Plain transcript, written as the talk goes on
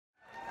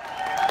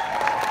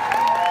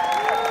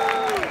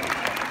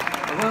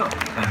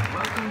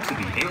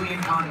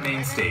AlienCon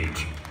main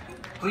stage.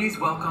 Please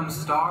welcome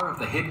star of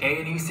the hit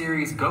A&E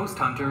series Ghost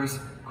Hunters,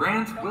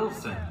 Grant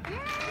Wilson.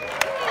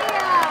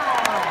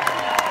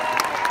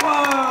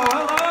 Whoa,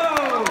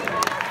 hello!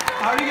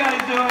 How are you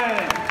guys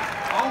doing?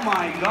 Oh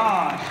my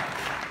gosh.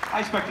 I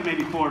expected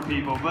maybe 4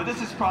 people, but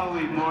this is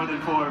probably more than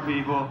 4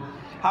 people.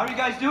 How are you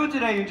guys doing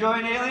today?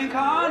 Enjoying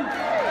AlienCon?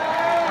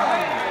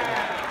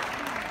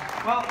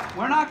 Well,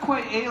 we're not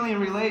quite alien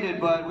related,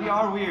 but we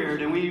are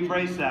weird and we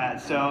embrace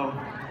that. So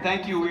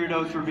thank you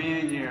weirdos for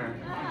being here.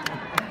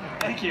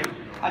 Thank you.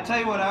 I tell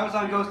you what, I was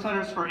on Ghost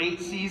Hunters for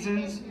 8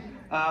 seasons.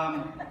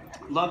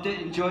 Loved it,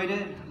 enjoyed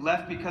it.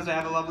 Left because I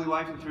have a lovely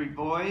wife and 3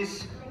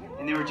 boys.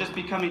 And they were just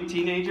becoming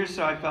teenagers,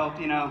 so I felt,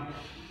 you know,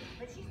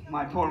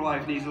 my poor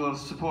wife needs a little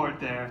support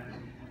there.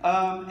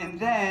 And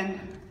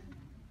then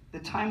the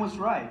time was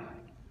right.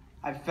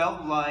 I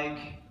felt like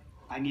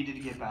I needed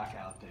to get back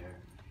out there.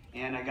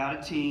 And I got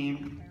a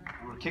team,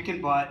 and we're kicking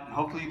butt.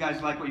 Hopefully you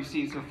guys like what you've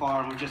seen so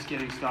far, and we're just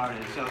getting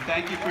started. So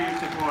thank you for your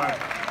support.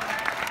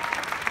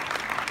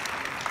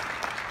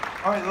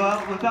 All right,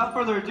 well, without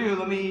further ado,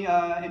 let me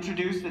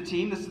introduce the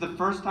team. This is the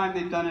first time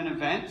they've done an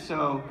event,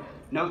 so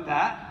note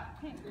that.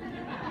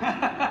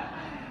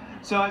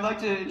 So I'd like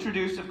to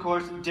introduce, of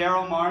course,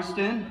 Daryl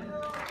Marston.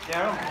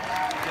 Daryl?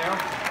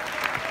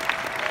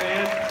 There he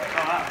is.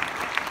 Oh, wow.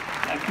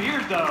 That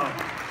beard, though.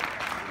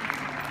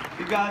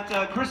 We've got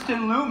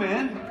Kristen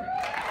Luman,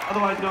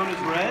 otherwise known as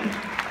Red.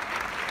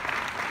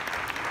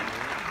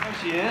 There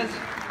she is.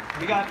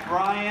 We got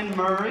Brian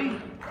Murray.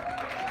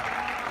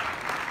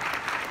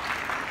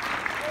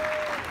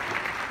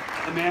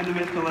 The man, the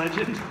myth, the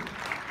legend.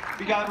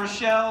 We got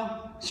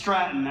Richel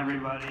Stratton,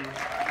 everybody.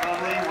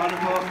 Lovely,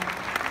 wonderful.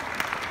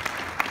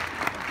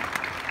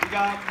 We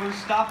got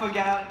Mustafa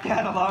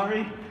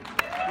Gatollari.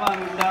 Come on,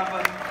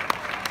 Mustafa.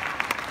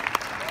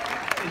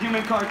 The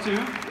human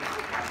cartoon.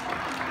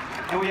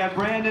 And we have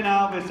Brandon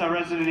Alvis, our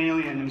resident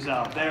alien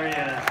himself. There he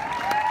is.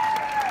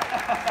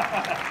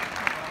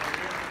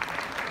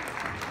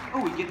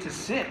 Oh, we get to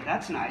sit.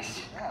 That's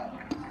nice.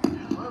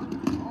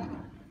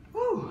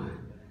 Woo.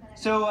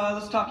 So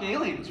let's talk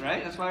aliens,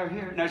 right? That's why we're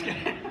here. No, just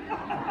kidding.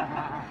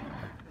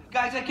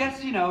 Guys, I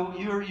guess, you know,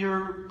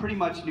 you're pretty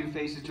much new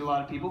faces to a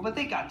lot of people, but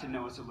they got to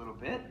know us a little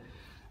bit.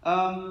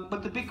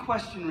 But the big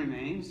question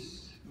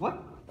remains,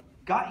 what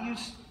got you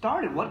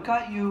started? What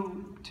got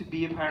you to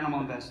be a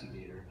paranormal investigator?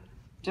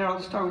 Daryl,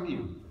 let's start with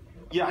you.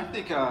 Yeah, I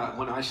think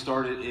when I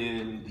started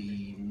in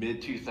the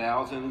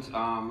mid-2000s,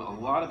 a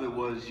lot of it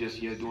was just,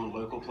 doing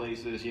local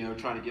places,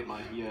 trying to get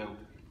my,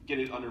 get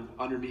it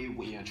under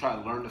me, try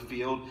to learn the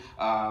field.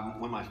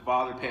 When my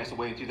father passed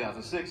away in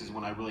 2006 is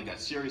when I really got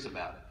serious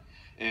about it.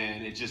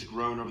 And it's just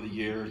grown over the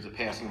years. The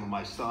passing of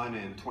my son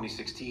in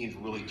 2016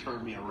 really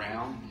turned me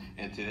around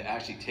and to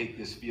actually take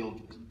this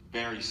field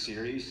very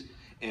serious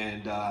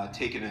and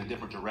take it in a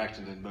different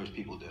direction than most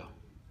people do.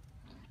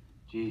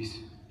 Jeez.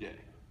 Yeah.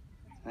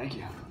 Thank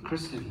you.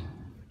 Kristen.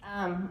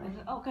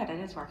 Oh, good. It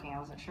is working. I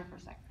wasn't sure for a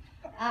second.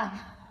 I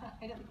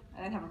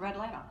didn't have a red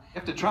light on. You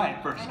have to try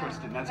it first,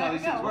 Kristen. That's how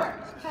these things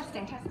work.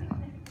 Testing.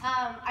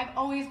 I've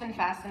always been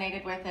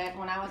fascinated with it.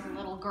 When I was a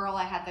little girl,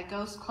 I had the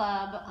Ghost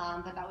Club,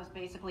 but that was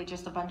basically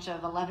just a bunch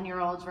of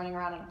 11-year-olds running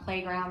around in a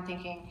playground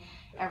thinking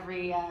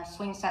every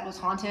swing set was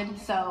haunted.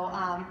 So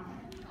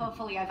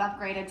hopefully I've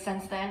upgraded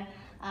since then.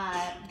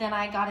 Then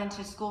I got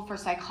into school for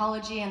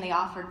psychology, and they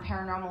offered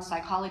paranormal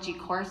psychology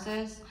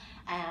courses.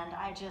 And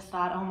I just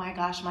thought, oh my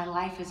gosh, my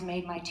life is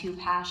made. My 2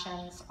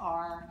 passions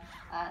are,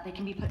 they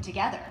can be put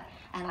together.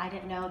 And I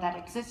didn't know that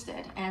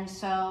existed. And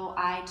so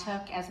I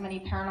took as many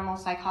paranormal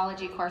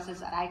psychology courses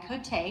that I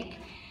could take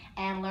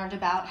and learned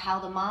about how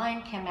the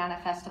mind can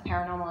manifest a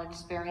paranormal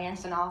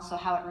experience and also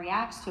how it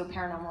reacts to a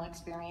paranormal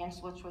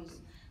experience, which was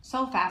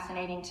so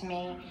fascinating to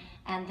me.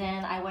 And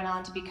then I went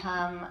on to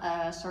become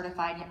a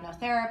certified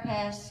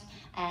hypnotherapist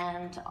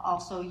and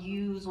also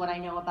use what I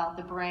know about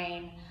the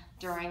brain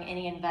during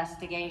any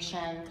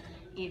investigation,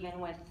 even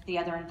with the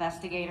other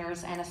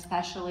investigators, and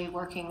especially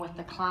working with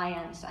the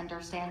clients,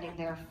 understanding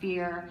their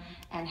fear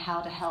and how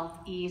to help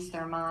ease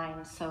their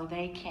minds so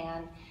they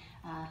can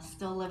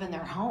still live in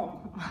their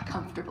home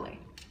comfortably.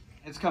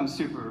 It's come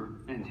super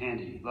in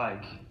handy.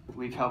 Like,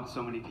 we've helped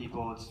so many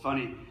people. It's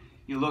funny,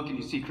 you look and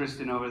you see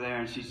Kristen over there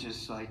and she's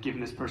just like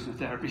giving this person a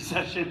therapy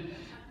session.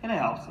 And it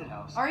helps.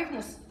 Or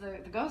even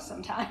the ghost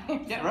sometimes.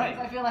 Yeah, right.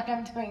 I feel like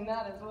I'm doing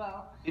that as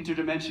well.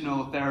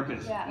 Interdimensional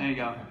therapist. Yeah. There you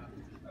go.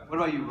 What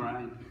about you,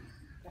 Brian?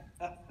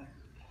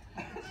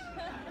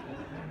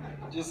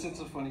 It's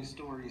a funny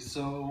story.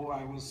 So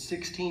I was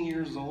 16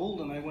 years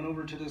old and I went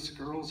over to this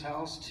girl's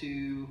house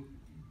to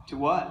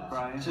what,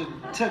 Brian? To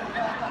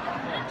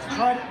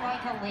Like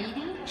a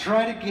lady?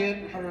 try to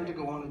get her to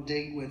go on a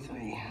date with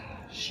me.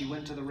 She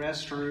went to the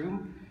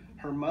restroom.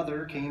 Her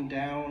mother came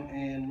down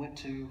and went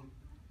to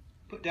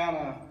put down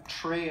a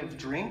tray of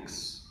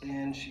drinks,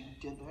 and she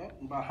did that,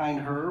 and behind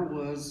her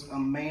was a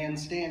man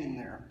standing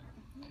there.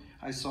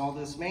 I saw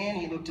this man,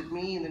 he looked at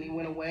me, and then he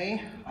went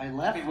away. I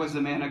left. Was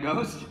the man a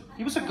ghost?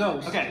 He was a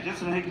ghost. Okay,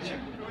 just making sure.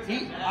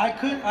 I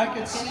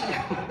could see.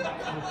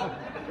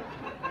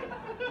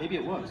 Maybe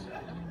it was.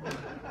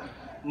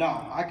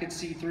 No, I could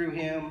see through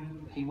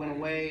him. He went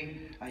away.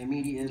 I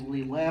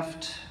immediately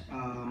left.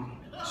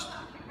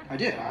 I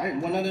did. I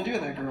didn't want nothing to do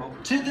with that girl.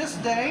 To this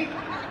day,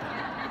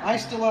 I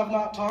still have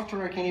not talked to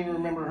her. I can't even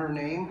remember her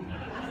name.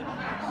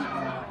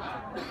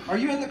 Are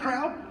you in the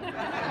crowd?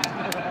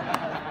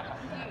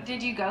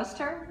 Did you ghost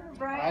her,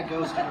 Brian? I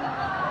ghosted her.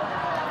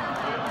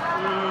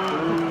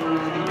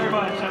 Thank you very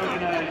much. Have a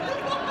good night.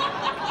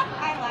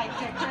 I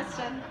liked it,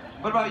 Kristen.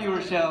 What about you,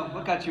 Richel?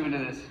 What got you into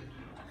this?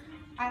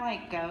 I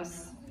like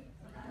ghosts.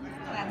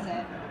 That's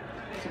it.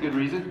 That's a good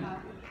reason.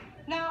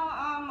 No,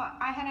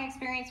 I had an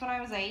experience when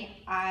I was 8.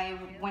 I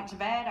went to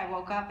bed, I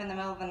woke up in the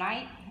middle of the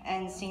night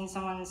and seen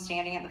someone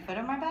standing at the foot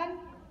of my bed.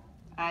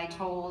 I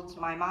told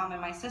my mom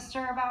and my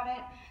sister about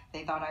it.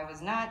 They thought I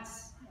was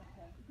nuts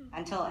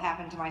until it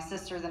happened to my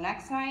sister the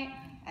next night,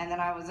 and then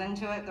I was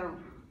into it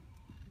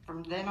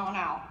from then on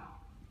out.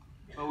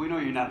 Well, we know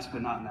you're nuts,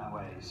 but not in that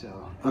way,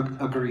 so.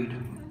 Agreed.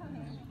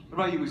 What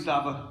about you,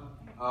 Mustafa?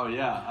 Oh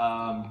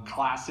yeah,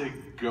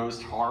 classic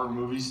ghost horror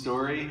movie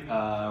story.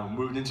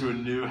 Moved into a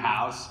new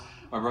house.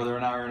 My brother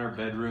and I are in our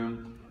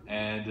bedroom,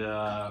 and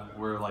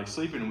we're like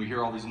sleeping, and we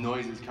hear all these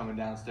noises coming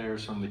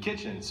downstairs from the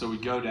kitchen. So we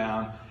go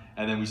down,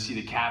 and then we see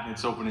the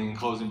cabinets opening and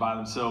closing by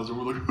themselves, and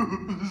we're like,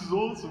 this is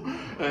awesome.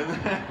 And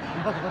then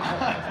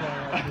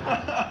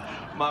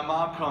my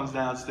mom comes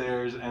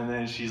downstairs, and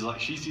then she's like,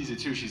 she sees it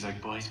too. She's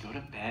like, boys, go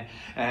to bed.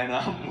 And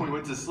we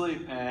went to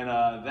sleep, and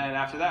then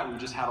after that, we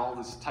just had all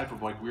this type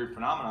of like weird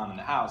phenomenon in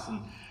the house.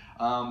 And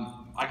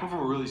I come from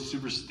a really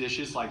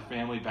superstitious like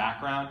family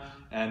background,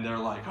 and they're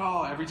like,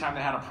 oh, every time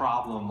they had a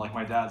problem, like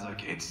my dad's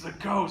like, it's the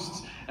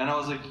ghosts. And I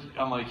was like,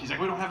 he's like,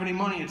 we don't have any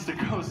money, it's the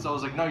ghosts. I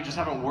was like, no, you just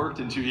haven't worked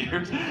in 2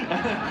 years.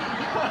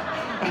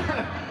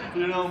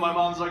 You know, my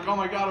mom's like, oh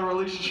my God, our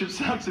relationship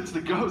sucks, it's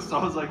the ghosts.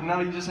 I was like, no,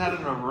 you just had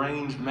an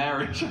arranged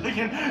marriage. So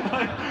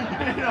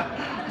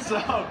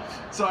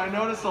I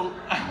noticed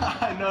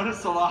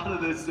a lot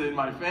of this in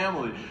my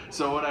family.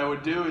 So what I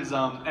would do is,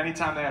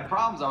 anytime they had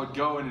problems, I would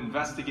go and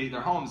investigate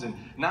their homes. And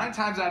 9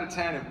 times out of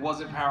 10, it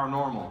wasn't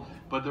paranormal.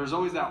 But there's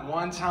always that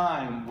one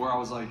time where I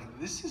was like,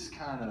 this is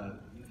kind of,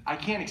 I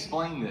can't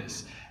explain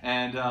this.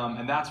 And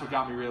that's what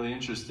got me really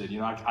interested. You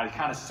know, I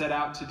kind of set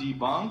out to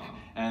debunk,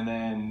 and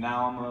then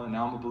now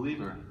I'm a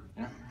believer.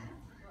 Yeah.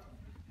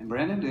 And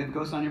Brandon, do you have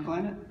ghosts on your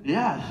planet?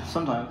 Yeah,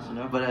 sometimes, you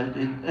know. But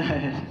in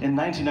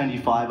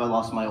 1995, I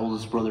lost my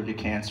oldest brother to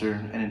cancer,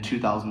 and in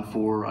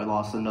 2004, I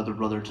lost another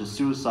brother to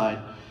suicide.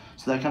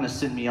 So that kind of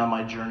sent me on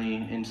my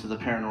journey into the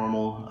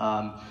paranormal.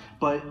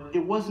 But it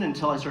wasn't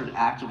until I started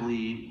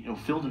actively,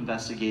 field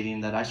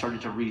investigating that I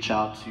started to reach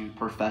out to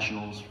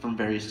professionals from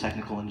various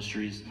technical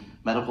industries,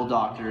 medical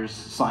doctors,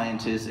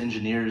 scientists,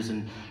 engineers,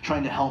 and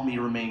trying to help me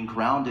remain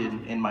grounded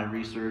in my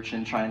research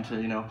and trying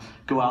to,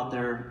 go out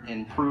there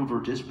and prove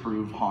or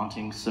disprove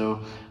hauntings.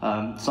 So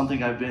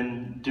something I've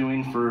been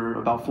doing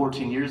for about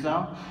 14 years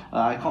now.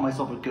 I call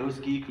myself a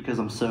ghost geek because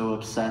I'm so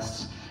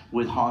obsessed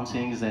with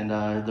hauntings and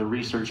the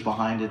research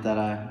behind it that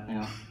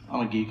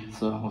I'm a geek.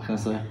 So what can I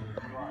say?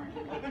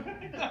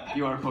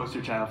 You are a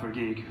poster child for a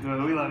geek.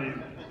 We love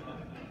you.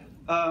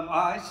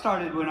 I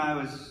started when I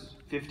was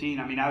 15.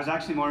 I mean, I was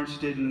actually more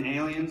interested in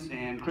aliens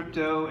and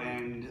crypto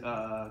and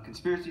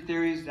conspiracy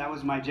theories. That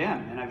was my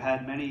jam. And I've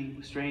had many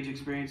strange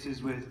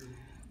experiences with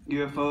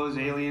UFOs,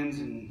 aliens,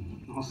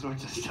 and all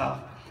sorts of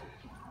stuff.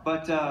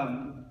 But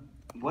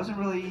wasn't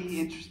really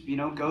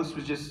interested, ghosts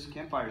was just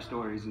campfire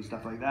stories and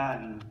stuff like that.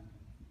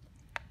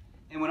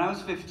 And when I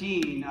was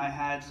 15, I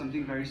had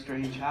something very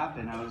strange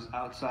happen. I was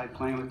outside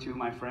playing with 2 of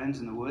my friends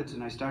in the woods,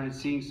 and I started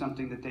seeing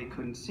something that they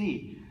couldn't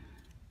see.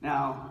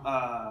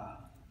 Now,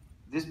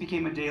 this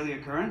became a daily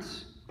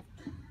occurrence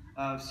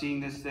of seeing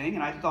this thing,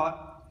 and I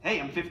thought,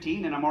 hey, I'm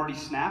 15 and I'm already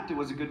snapped. It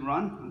was a good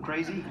run. I'm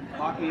crazy.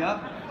 Lock me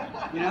up,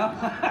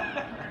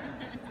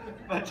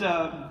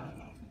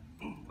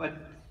 But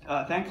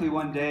thankfully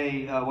one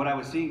day, what I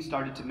was seeing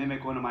started to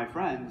mimic one of my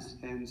friends,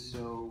 and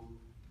so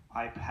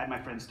I had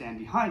my friend stand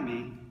behind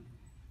me,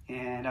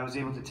 and I was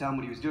able to tell him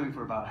what he was doing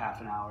for about half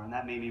an hour, and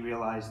that made me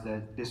realize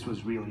that this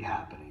was really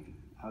happening.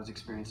 I was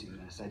experiencing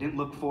this. I didn't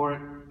look for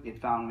it,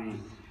 it found me.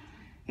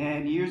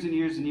 And years and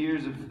years and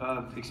years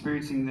of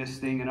experiencing this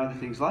thing and other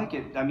things like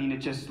it, I mean, it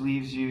just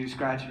leaves you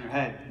scratching your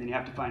head, and you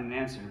have to find an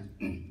answer.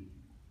 And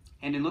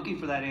in looking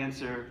for that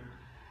answer,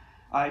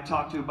 I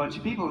talked to a bunch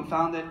of people and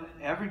found that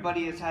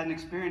everybody has had an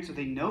experience, or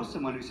they know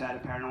someone who's had a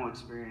paranormal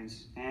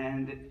experience,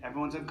 and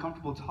everyone's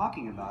uncomfortable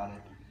talking about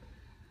it.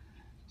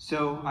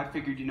 So I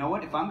figured, you know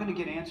what, if I'm going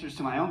to get answers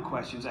to my own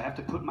questions, I have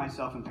to put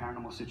myself in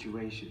paranormal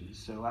situations.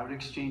 So I would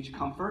exchange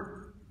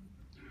comfort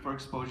for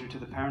exposure to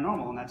the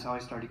paranormal, and that's how I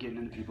started getting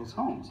into people's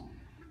homes.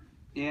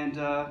 And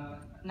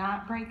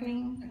Not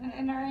breaking and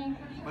entering?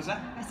 what's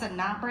that? I said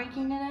not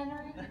breaking and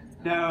entering?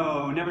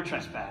 No, never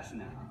trespass,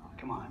 no.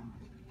 Come on.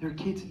 There are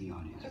kids in the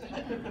audience.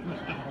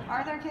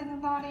 Are there kids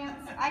in the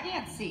audience? I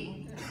can't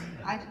see.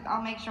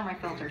 I'll make sure my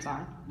filter's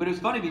on. But it was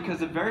funny because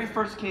the very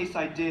first case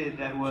I did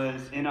that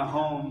was in a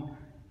home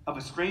of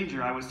a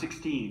stranger, I was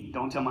 16.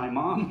 Don't tell my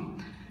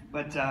mom.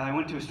 But I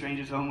went to a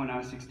stranger's home when I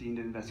was 16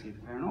 to investigate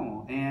the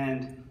paranormal.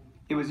 And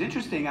it was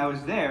interesting. I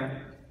was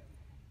there,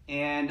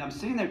 and I'm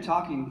sitting there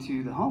talking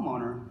to the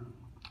homeowner,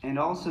 and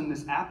all of a sudden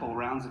this apple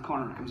rounds the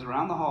corner, comes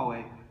around the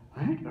hallway,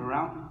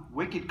 around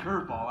wicked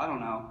curveball, I don't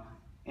know,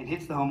 and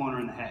hits the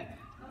homeowner in the head.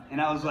 And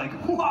I was like,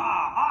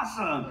 wow,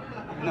 awesome!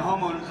 And the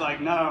homeowner's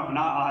like, no, not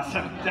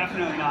awesome,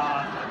 definitely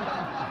not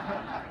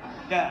awesome.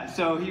 Yeah,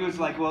 so he was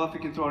like, well, if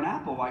it can throw an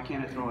apple, why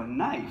can't it throw a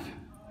knife?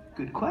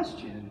 Good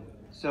question.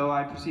 So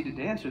I proceeded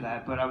to answer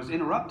that, but I was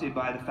interrupted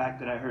by the fact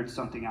that I heard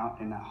something out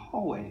in that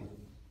hallway.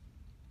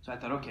 So I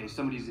thought, okay,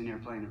 somebody's in here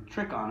playing a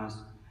trick on us.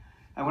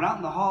 I went out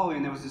in the hallway,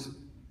 and there was this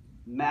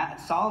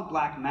solid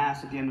black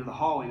mass at the end of the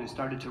hallway, and it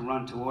started to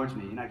run towards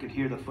me, and I could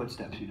hear the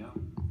footsteps, you know.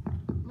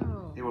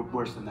 No. They were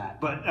worse than that,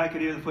 but I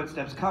could hear the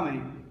footsteps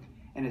coming,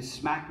 and it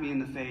smacked me in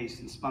the face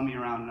and spun me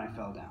around, and I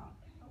fell down.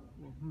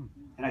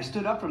 And I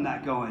stood up from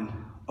that going,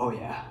 oh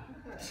yeah,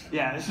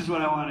 this is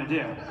what I want to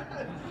do.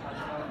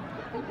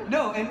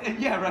 No, and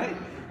yeah, right?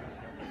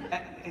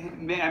 I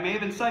may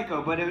have been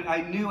psycho, but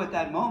I knew at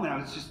that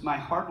moment, my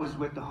heart was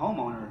with the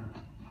homeowner.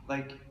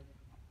 Like,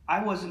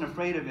 I wasn't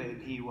afraid of it,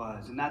 he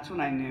was. And that's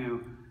when I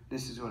knew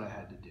this is what I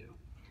had to do.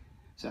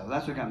 So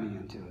that's what got me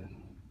into it.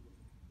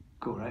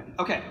 Cool, right?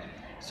 Okay,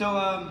 so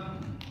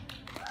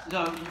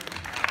there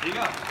you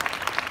go.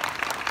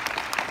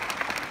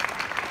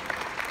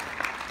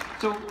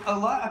 So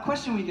a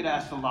question we get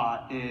asked a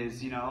lot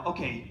is,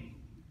 okay,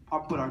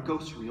 but are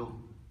ghosts real?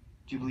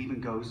 Do you believe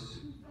in ghosts?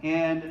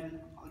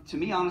 And to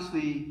me,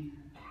 honestly,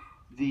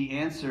 the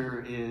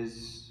answer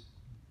is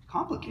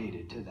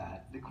complicated to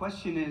that. The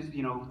question is,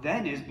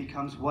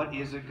 becomes what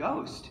is a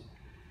ghost?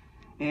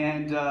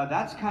 And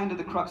that's kind of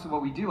the crux of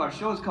what we do. Our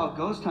show is called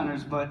Ghost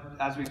Hunters, but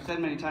as we've said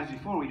many times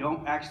before, we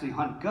don't actually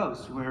hunt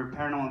ghosts. We're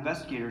paranormal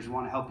investigators who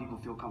want to help people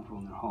feel comfortable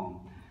in their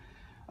home.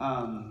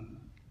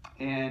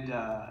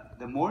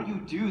 The more you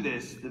do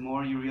this, the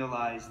more you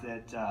realize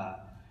that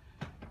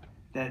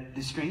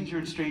the stranger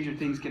and stranger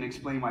things can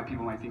explain why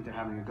people might think they're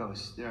having a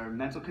ghost. There are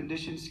mental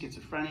conditions,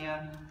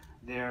 schizophrenia.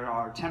 There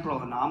are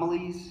temporal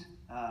anomalies.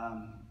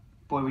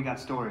 Boy, we got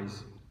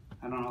stories.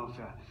 I don't know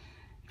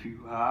if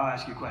you, I'll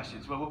ask you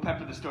questions, but we'll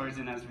pepper the stories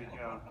in as we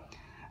go.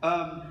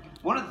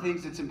 One of the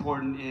things that's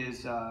important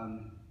is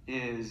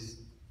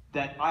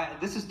that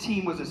this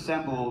team was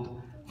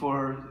assembled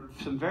for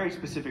some very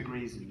specific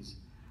reasons.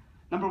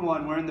 Number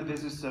one, we're in the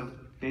business of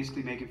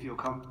basically making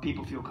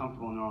people feel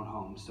comfortable in their own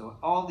homes. So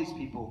all these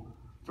people,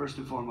 first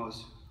and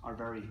foremost, are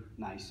very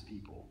nice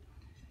people.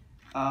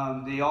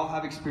 They all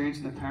have experience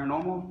in the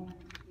paranormal,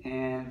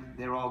 and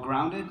they're all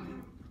grounded,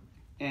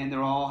 and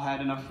they're all had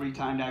enough free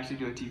time to actually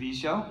do a TV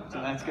show, so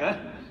that's good.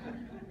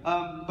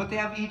 But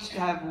they each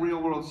have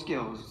real-world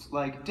skills.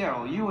 Like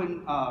Daryl, you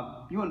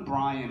and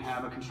Brian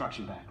have a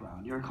construction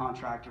background. You're a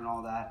contractor and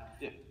all that.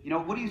 Yeah.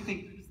 What do you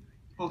think,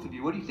 both of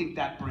you, what do you think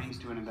that brings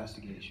to an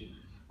investigation?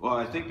 Well,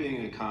 I think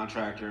being a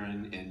contractor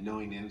and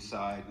knowing the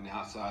inside and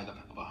outside of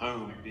a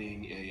home,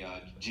 being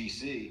a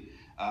GC,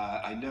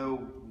 I know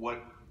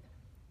what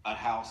a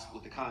house,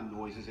 with the kind of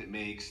noises it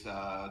makes,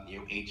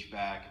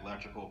 HVAC,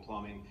 electrical,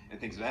 plumbing, and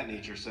things of that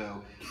nature.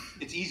 So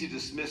it's easy to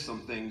dismiss some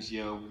things,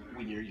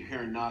 when you're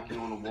hearing knocking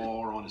on a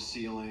wall or on a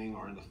ceiling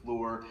or on the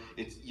floor.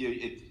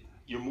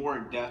 You're more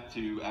in depth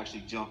to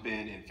actually jump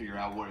in and figure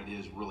out what it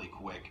is really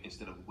quick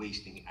instead of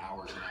wasting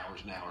hours and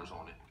hours and hours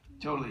on it.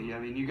 Totally. I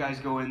mean, you guys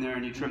go in there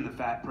and you trim the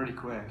fat pretty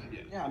quick.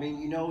 Yeah, I mean,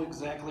 you know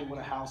exactly what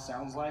a house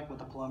sounds like, what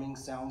the plumbing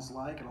sounds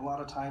like, and a lot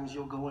of times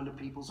you'll go into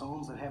people's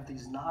homes that have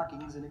these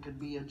knockings, and it could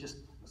be just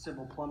a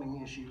simple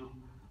plumbing issue,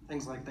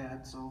 things like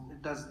that. So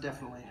it does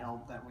definitely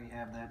help that we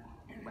have that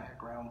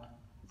background,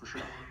 for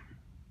sure.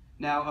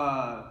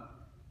 Now,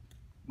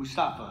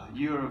 Mustafa,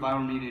 you're a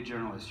viral media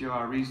journalist. You're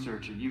our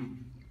researcher. You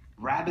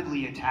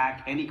rapidly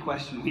attack any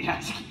question we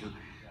ask you.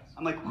 Yes.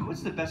 I'm like,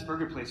 what's the best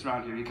burger place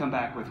around here? You come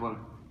back with what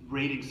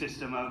rating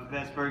system of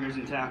best burgers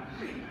in town.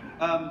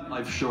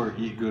 Life's short,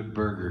 eat good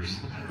burgers.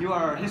 You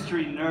are a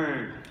history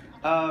nerd.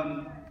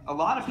 A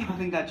lot of people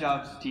think that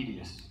job's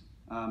tedious.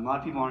 A lot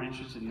of people aren't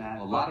interested in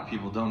that. A lot of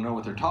people don't know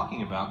what they're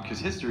talking about because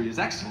history is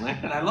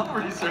excellent and I love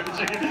researching.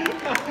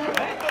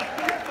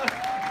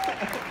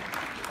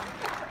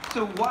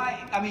 So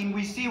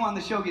we see you on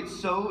the show get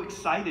so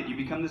excited, you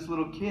become this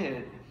little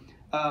kid.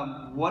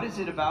 What is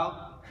it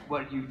about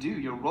what you do,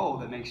 your role,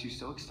 that makes you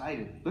so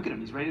excited? Look at him,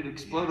 he's ready to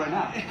explode right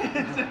now.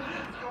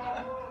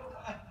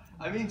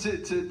 I mean,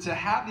 to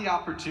have the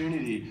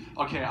opportunity,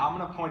 okay, I'm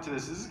going to point to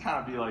this. This is kind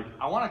of be like,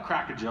 I want to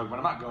crack a joke, but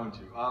I'm not going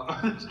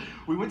to.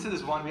 We went to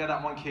this one, we had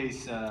that one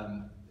case,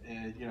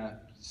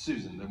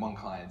 Susan, the one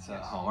client's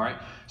home, all right?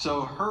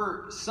 So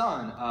her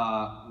son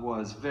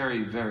was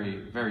very, very,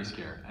 very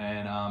scared,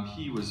 and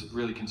he was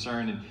really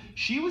concerned, and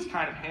she was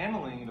kind of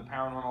handling the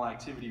paranormal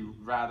activity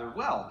rather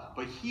well,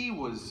 but he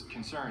was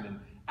concerned, and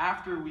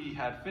after we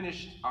had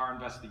finished our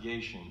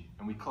investigation,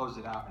 and we closed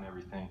it out and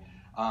everything,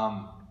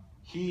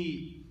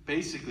 he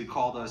basically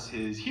called us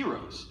his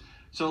heroes.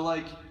 So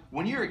like,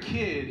 when you're a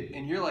kid,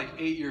 and you're like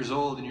 8 years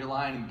old, and you're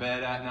lying in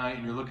bed at night,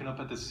 and you're looking up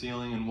at the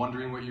ceiling and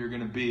wondering what you're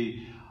gonna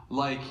be,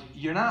 like,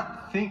 you're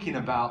not thinking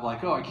about,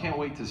 like, oh, I can't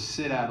wait to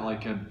sit at,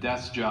 like, a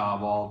desk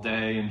job all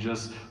day and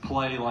just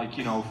play, like,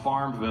 you know,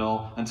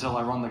 Farmville until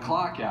I run the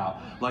clock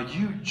out. Like,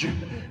 you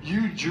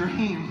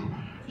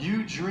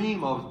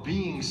dream of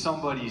being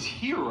somebody's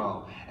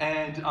hero,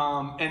 and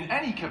in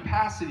any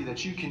capacity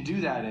that you can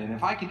do that in.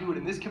 If I can do it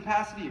in this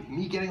capacity, if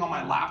me getting on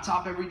my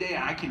laptop every day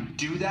and I can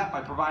do that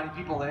by providing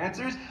people the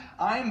answers,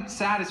 I'm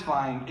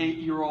satisfying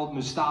 8-year-old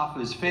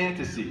Mustafa's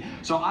fantasy.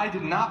 So I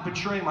did not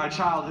betray my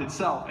childhood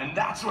self, and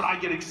that's what I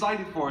get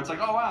excited for. It's like,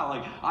 oh wow,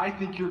 like, I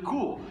think you're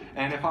cool.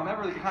 And if I'm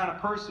ever the kind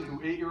of person who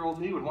 8-year-old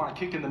me would want to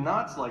kick in the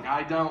nuts, like,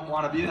 I don't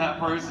want to be that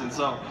person.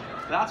 So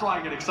that's why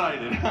I get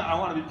excited. I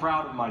want to be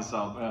proud of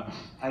myself. Yeah.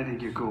 I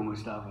think you're cool,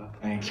 Mustafa.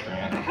 Thanks,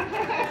 Grant.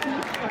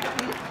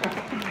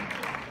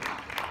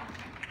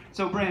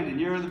 So Brandon,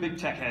 you're the big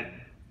tech head.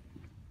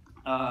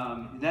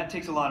 That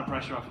takes a lot of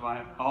pressure off of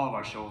all of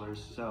our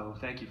shoulders, so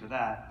thank you for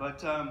that.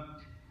 But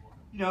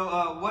you know,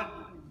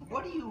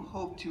 what do you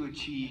hope to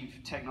achieve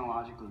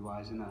technologically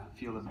wise in the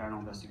field of paranormal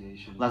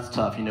investigation? That's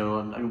tough, you know.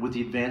 I mean, with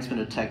the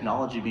advancement of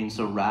technology being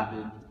so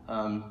rapid,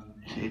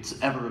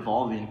 it's ever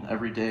evolving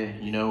every day.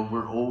 You know,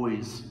 we're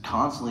always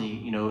constantly,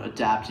 you know,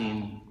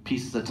 adapting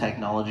pieces of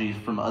technology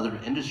from other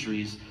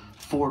industries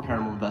for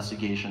paranormal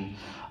investigation.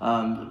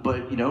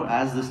 But, you know,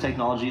 as this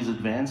technology is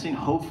advancing,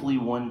 hopefully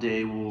one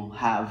day we'll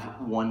have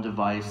one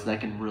device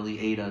that can really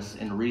aid us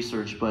in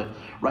research. But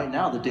right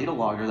now, the data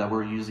logger that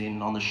we're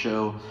using on the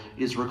show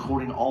is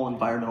recording all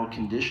environmental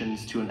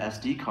conditions to an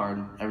SD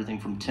card, everything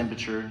from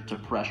temperature to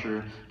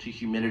pressure to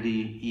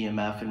humidity,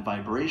 EMF, and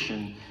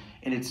vibration.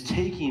 And it's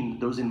taking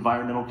those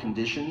environmental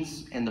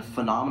conditions and the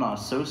phenomena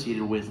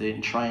associated with it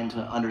and trying to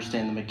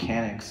understand the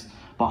mechanics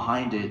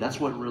behind it. That's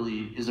what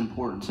really is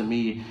important to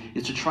me,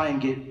 is to try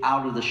and get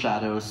out of the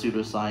shadow of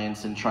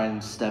pseudoscience and try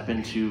and step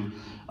into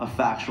a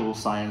factual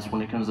science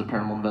when it comes to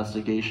paranormal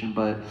investigation.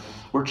 But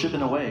we're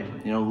chipping away,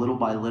 you know, little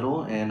by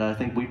little, and I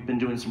think we've been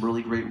doing some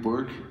really great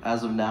work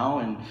as of now,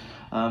 and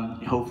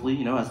hopefully,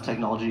 you know, as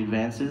technology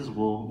advances,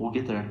 we'll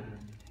get there.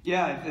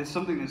 Yeah, it's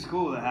something that's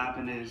cool that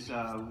happened is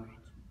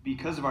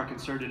because of our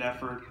concerted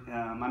effort.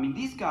 I mean,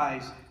 these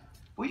guys,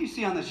 what you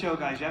see on the show,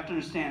 guys, you have to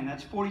understand,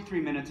 that's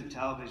 43 minutes of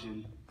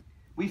television.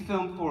 We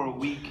film for a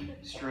week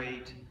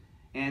straight,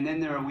 and then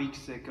there are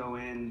weeks that go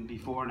in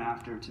before and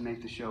after to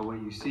make the show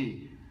what you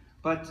see.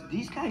 But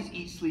these guys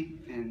eat,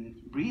 sleep, and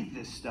breathe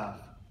this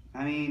stuff.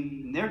 I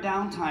mean, their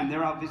downtime,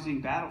 they're out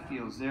visiting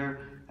battlefields,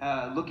 they're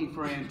looking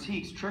for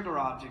antiques, trigger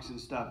objects and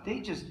stuff. They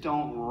just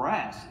don't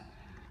rest.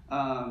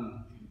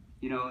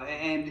 You know,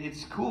 and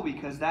it's cool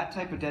because that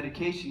type of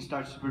dedication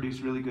starts to produce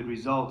really good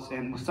results.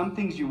 And some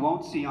things you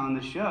won't see on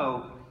the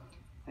show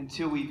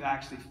until we've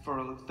actually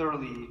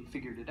thoroughly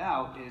figured it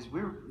out is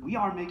we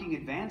are making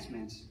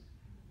advancements.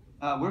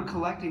 We're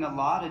collecting a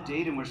lot of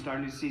data, and we're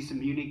starting to see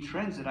some unique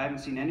trends that I haven't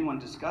seen anyone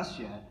discuss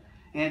yet.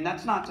 And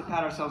that's not to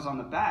pat ourselves on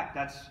the back.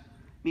 That's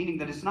meaning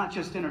that it's not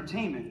just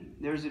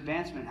entertainment. There's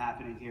advancement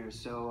happening here.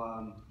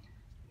 So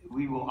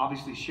we will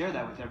obviously share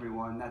that with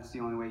everyone. That's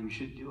the only way you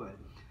should do it.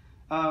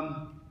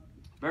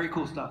 Very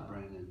cool stuff,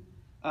 Brandon.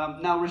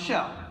 Now,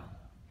 Richel,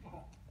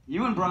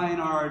 you and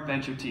Brian are our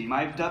adventure team.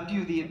 I've dubbed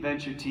you the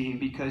adventure team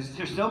because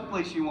there's no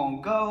place you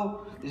won't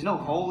go. There's no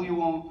hole you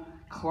won't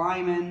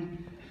climb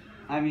in.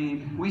 I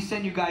mean, we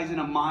sent you guys in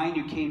a mine.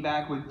 You came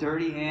back with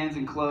dirty hands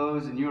and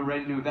clothes, and you were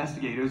ready to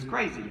investigate. It was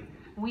crazy.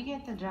 We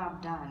get the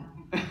job done.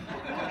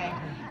 Okay.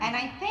 And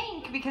I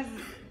think because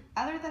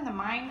other than the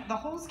mine, the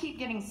holes keep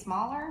getting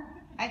smaller.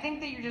 I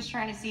think that you're just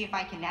trying to see if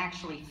I can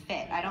actually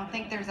fit. I don't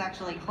think there's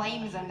actually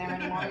claims in there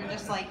anymore. You're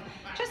just like,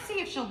 just see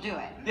if she'll do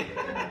it.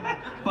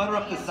 Butter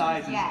up the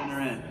sides and send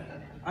her in.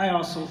 I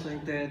also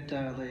think that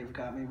they've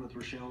got me with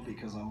Richel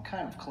because I'm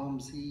kind of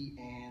clumsy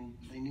and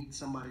they need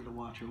somebody to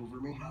watch over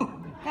me.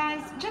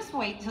 Guys, just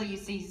wait till you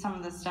see some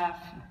of the stuff.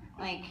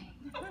 Like,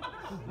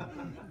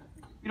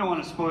 You don't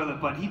want to spoil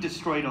it, but he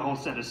destroyed a whole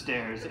set of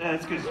stairs.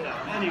 That's good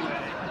stuff. Anyway.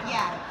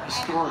 yeah.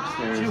 Historic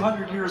stairs.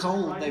 200 years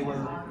old they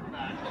were.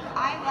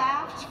 I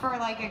laughed for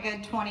like a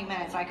good 20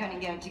 minutes. I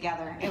couldn't get it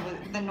together. It was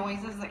the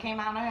noises that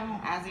came out of him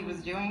as he was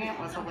doing it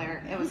was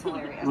hilarious. It was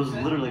hilarious. It was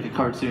literally like a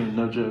cartoon,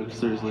 no joke,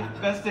 seriously.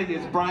 Best thing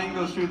is Brian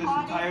goes through this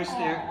entire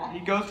he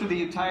goes through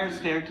the entire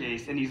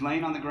staircase and he's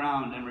laying on the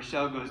ground and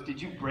Richel goes,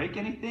 "Did you break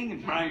anything?"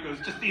 And Brian goes,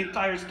 "Just the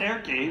entire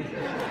staircase."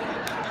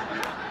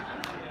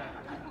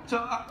 So,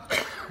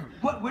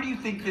 where do you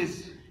think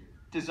this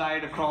desire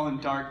to crawl in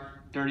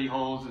dark, dirty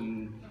holes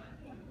and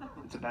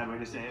it's a bad way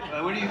to say it,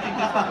 but where do you think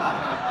this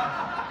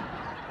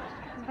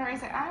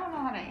I don't know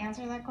how to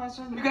answer that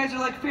question. You guys are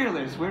like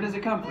fearless. Where does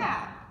it come from?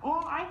 Yeah.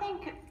 Well, I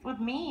think with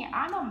me,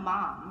 I'm a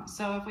mom.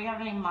 So if we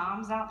have any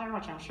moms out there,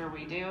 which I'm sure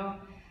we do,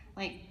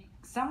 like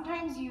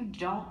sometimes you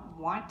don't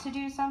want to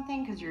do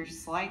something because you're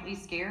slightly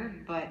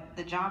scared, but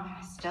the job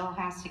still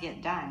has to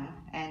get done.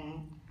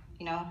 And,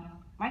 you know,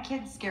 my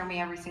kids scare me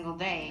every single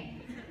day.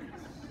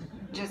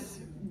 Just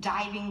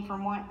diving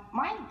from one.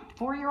 My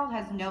 4-year-old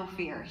has no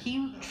fear.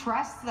 He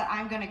trusts that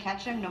I'm going to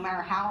catch him no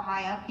matter how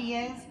high up he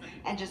is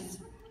and just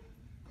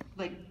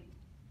like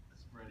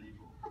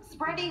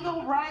spread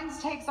eagle, runs,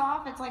 takes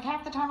off. It's like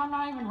half the time I'm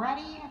not even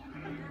ready.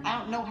 I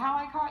don't know how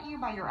I caught you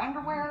by your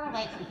underwear,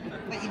 like,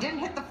 but you didn't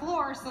hit the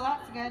floor, so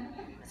that's good.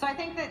 So I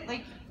think that,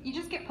 like, you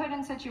just get put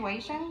in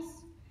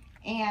situations,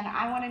 and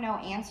I want to know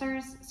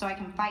answers so I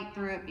can fight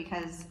through it,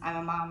 because I'm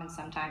a mom and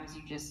sometimes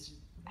you just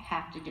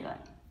have to do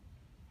it.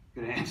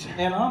 Good answer.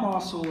 And I'm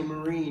also a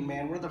Marine,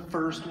 man. We're the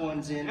first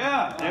ones in.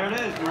 Yeah, there it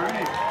is,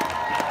 Marine.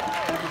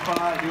 Number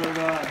 5, you are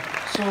God.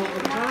 So the You're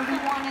not the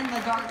dirty. one in the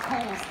dark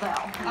holes,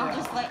 though. I'll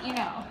just let you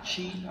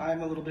know.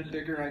 I'm a little bit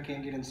bigger. I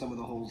can't get in some of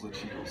the holes that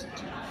she goes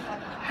into.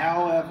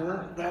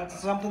 However,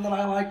 that's something that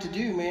I like to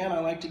do, man. I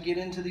like to get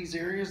into these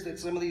areas that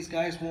some of these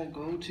guys won't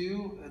go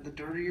to. The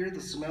dirtier, the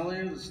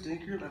smellier, the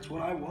stinkier. That's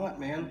what I want,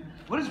 man.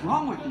 What is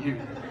wrong with you?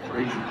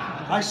 Crazy.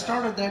 I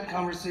started that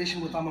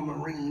conversation with I'm a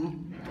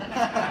Marine.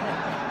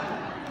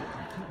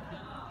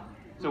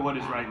 So what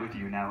is right with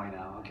you? Now we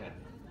know. Okay.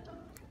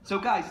 So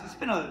guys, it's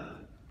been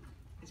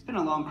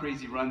a long,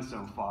 crazy run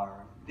so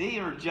far. They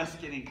are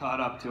just getting caught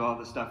up to all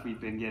the stuff we've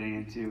been getting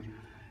into,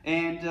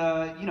 and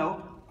you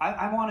know,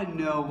 I want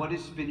to know what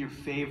has been your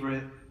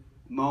favorite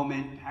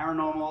moment,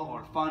 paranormal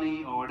or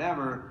funny or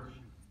whatever,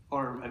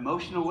 or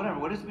emotional, whatever.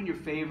 What has been your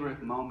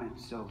favorite moment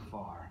so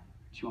far?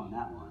 Chew on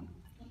that one.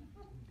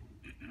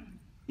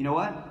 You know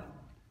what?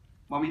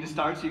 Want me to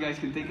start so you guys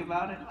can think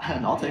about it?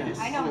 And I'll take it.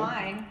 I know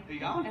mine. There you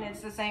go. And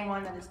it's the same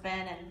one that it's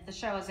been, and the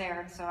show is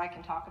aired, so I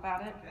can talk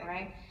about it,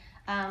 right?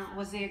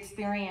 Was the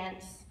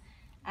experience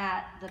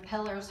at the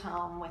Pillars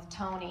home with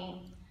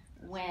Tony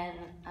when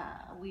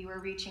we were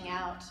reaching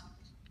out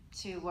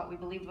to what we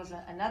believed was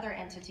another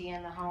entity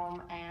in the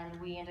home, and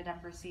we ended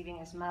up receiving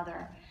his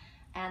mother.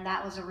 And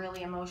that was a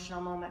really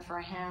emotional moment for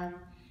him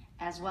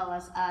as well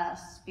as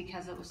us,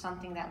 because it was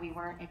something that we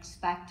weren't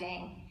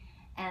expecting.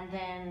 And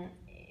then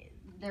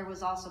there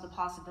was also the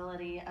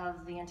possibility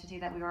of the entity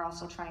that we were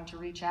also trying to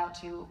reach out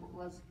to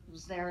was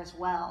there as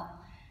well.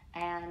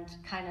 And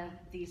kind of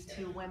these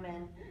two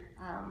women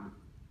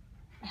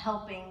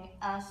helping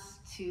us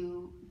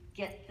to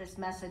get this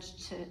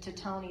message to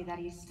Tony that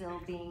he's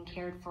still being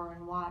cared for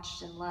and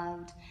watched and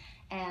loved.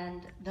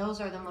 And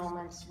those are the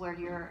moments where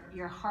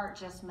your heart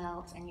just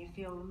melts and you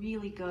feel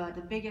really good.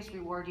 The biggest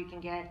reward you can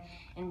get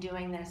in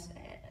doing this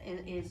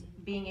is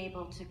being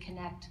able to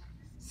connect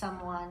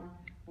someone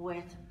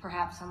with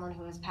perhaps someone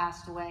who has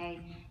passed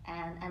away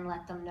and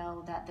let them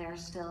know that they're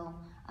still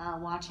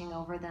watching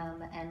over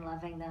them and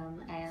loving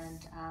them.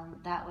 And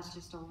that was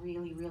just a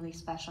really, really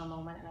special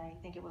moment. And I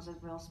think it was a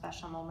real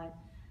special moment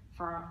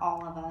for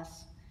all of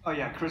us. Oh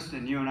yeah,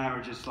 Kristen, you and I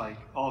were just like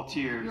all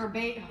tears.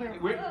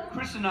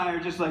 Kristen and I are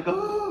just like,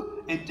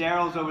 oh, and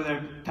Daryl's over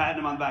there patting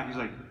him on the back. He's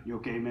like, you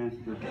okay,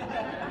 man? You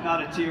okay?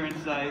 Not a tear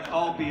in sight,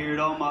 all beard,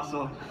 all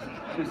muscle.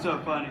 It's so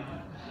funny.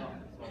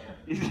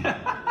 He's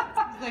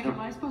like, am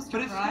I supposed to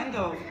But cry? it's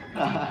good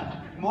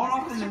though. More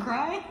often than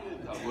cry?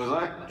 Was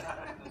I?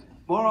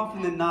 More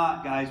often than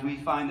not, guys, we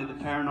find that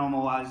the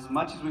paranormal, as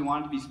much as we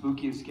want it to be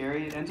spooky and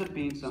scary, it ends up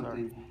being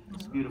something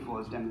beautiful,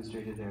 as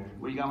demonstrated there.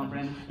 What you got,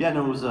 Brandon? Yeah,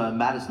 no, it was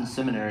Madison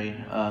Seminary.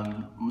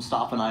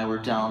 Mustafa and I were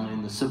down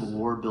in the Civil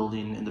War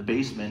building in the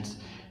basement,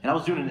 and I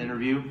was doing an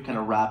interview, kind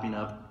of wrapping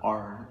up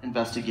our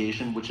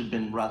investigation, which had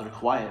been rather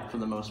quiet for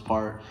the most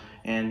part.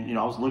 And you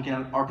know, I was looking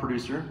at our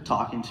producer,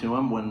 talking to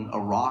him, when a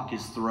rock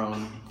is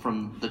thrown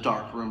from the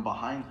dark room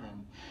behind him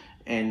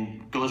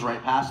and goes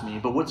right past me.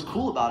 But what's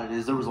cool about it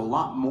is there was a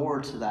lot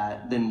more to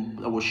that than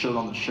was showed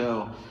on the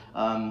show.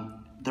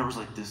 There was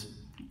like this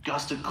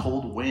gust of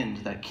cold wind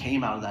that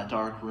came out of that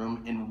dark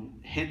room and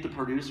hit the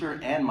producer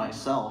and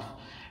myself.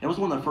 It was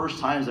one of the first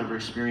times I ever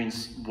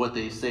experienced what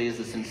they say is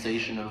the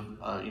sensation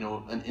of you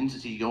know, an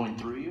entity going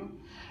through you.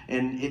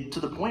 And it to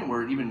the point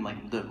where even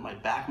like my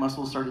back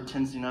muscles started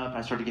tensing up.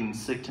 I started getting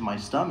sick to my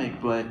stomach,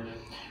 but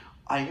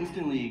I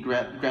instantly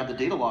grabbed the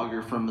data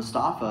logger from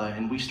Mustafa,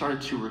 and we started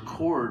to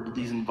record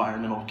these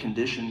environmental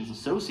conditions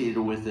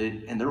associated with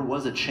it, and there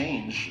was a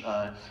change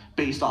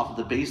based off of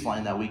the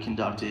baseline that we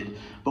conducted.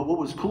 But what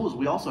was cool is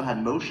we also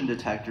had motion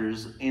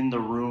detectors in the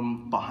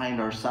room behind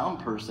our sound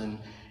person,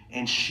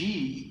 and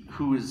she,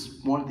 who is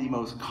one of the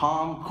most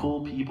calm,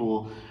 cool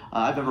people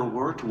I've ever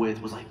worked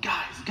with, was like,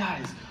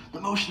 guys, the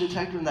motion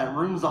detector in that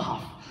room's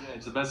off. Yeah,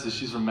 it's the best is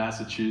she's from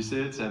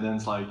Massachusetts, and then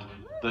it's like,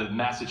 the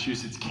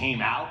Massachusetts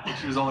came out, and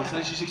she was all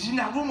excited. She's like, "It's in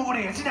that room over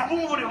there, it's in that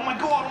room over there, oh my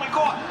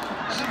god.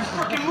 She's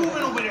freaking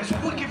moving over there, it's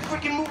wicked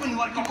freaking moving,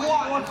 like,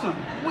 what? Awesome.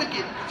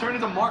 Wicked. Turned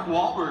into Mark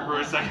Wahlberg for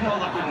a second, I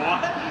was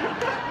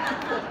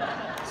like,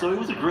 what? So it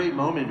was a great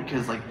moment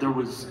because like there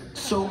was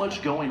so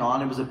much going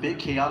on. It was a bit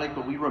chaotic,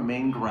 but we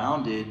remained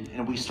grounded,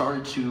 and we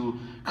started to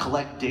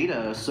collect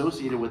data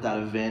associated with that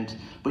event.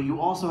 But you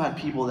also had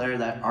people there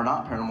that are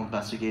not paranormal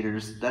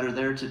investigators that are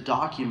there to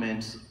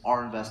document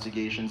our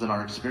investigations and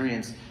our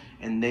experience.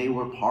 And they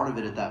were part of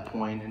it at that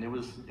point, and it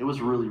was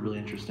really, really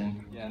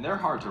interesting. Yeah, and they're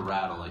hard to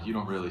rattle. Like, you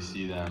don't really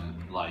see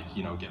them, like,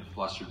 you know, get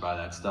flustered by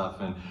that stuff.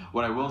 And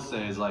what I will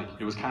say is, like,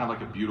 it was kind of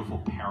like a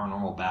beautiful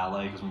paranormal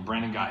ballet, because when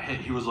Brandon got hit,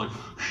 he was like,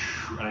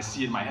 and I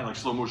see it in my head like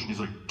slow motion. He's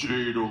like,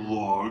 data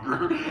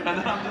logger, and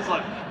then I'm just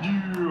like,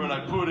 and I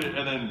put it,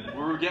 and then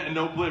we were getting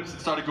no blips. It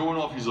started going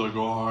off. He's like,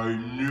 oh, I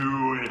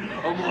knew it.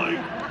 I'm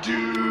like,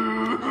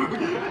 dude.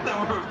 And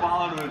then we were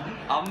following him.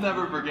 I'll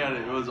never forget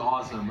it. It was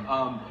awesome.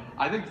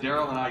 I think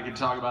Daryl and I could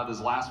talk about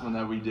this last one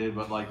that we did,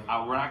 but like,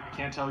 I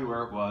can't tell you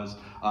where it was,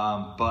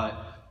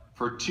 but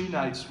for 2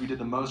 nights, we did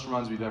the most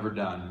runs we've ever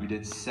done. We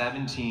did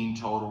 17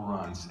 total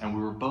runs, and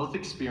we were both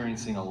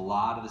experiencing a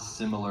lot of the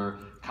similar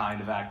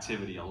kind of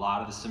activity, a lot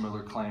of the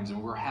similar claims, and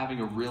we were having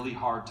a really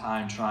hard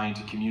time trying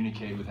to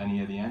communicate with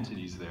any of the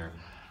entities there,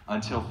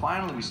 until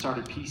finally we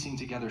started piecing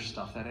together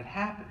stuff that had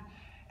happened.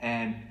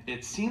 And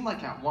it seemed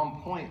like at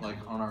one point, like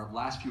on our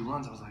last few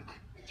runs, I was like,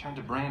 turned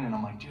to Brandon,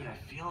 I'm like, dude, I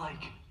feel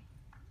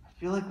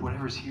like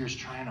whatever's here is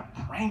trying to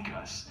prank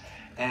us.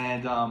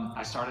 And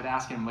I started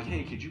asking him, like,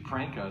 hey, could you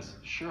prank us?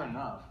 Sure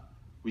enough,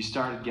 we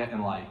started getting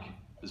like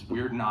this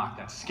weird knock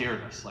that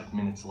scared us like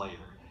minutes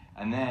later.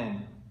 And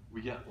then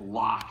we get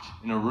locked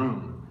in a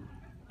room.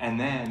 And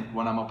then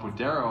when I'm up with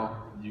Daryl,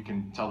 you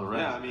can tell the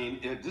rest. Yeah, I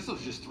mean, this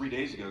was just 3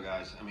 days ago,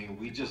 guys. I mean,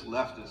 we just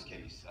left this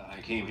case.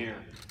 I came here.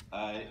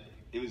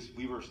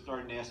 We were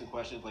starting to ask some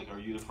questions like, are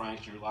you the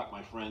prankster? Lock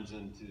my friends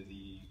into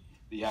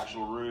the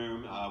actual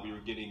room. We were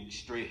getting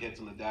straight hits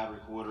on the data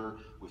recorder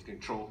with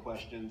control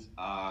questions.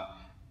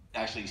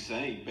 Actually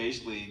saying,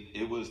 basically,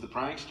 it was the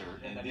prankster.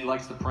 And he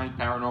likes to prank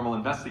paranormal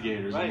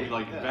investigators. Right, and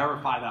we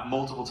verify that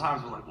multiple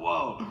times. We're like,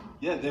 whoa.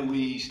 Yeah, then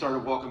we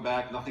started walking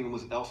back. Nothing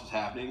else was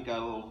happening. Got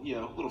a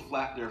little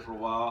flat there for a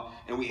while.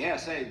 And we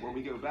asked, hey, when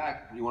we go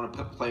back, you want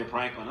to play a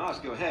prank on us?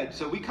 Go ahead.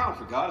 So we kind of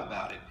forgot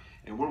about it.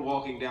 And we're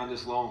walking down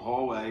this long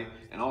hallway,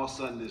 and all of a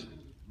sudden this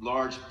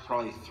large,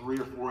 probably 3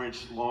 or 4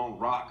 inch long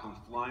rock comes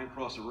flying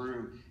across the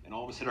room and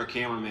almost hit our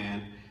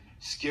cameraman.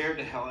 Scared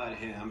the hell out of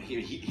him.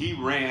 He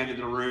ran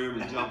into the room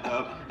and jumped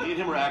up. Me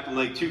and him were acting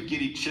like 2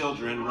 giddy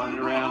children running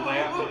around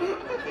laughing.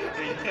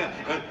 Yeah,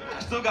 I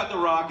still got the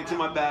rock. It's in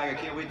my bag.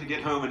 I can't wait to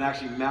get home and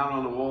actually mount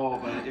on the wall.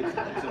 But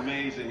it's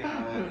amazing. It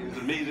was an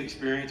amazing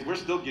experience. We're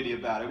still giddy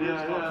about it. We were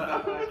talking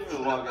about it a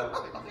while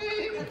ago.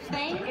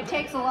 It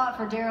takes a lot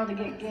for Daryl to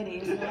get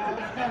giddy. So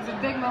that was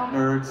a big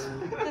moment.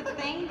 Nerds. The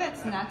thing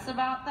that's nuts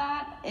about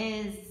that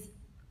is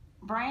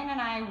Brian and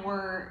I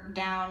were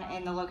down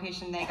in the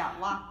location they got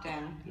locked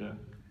in. Yeah.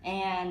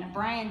 And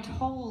Brian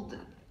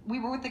we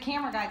were with the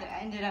camera guy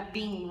that ended up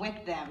being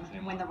with them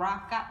when the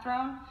rock got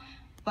thrown.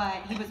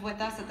 But he was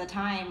with us at the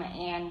time,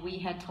 and we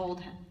had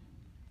told him,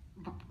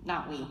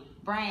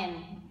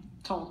 Brian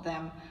told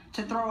them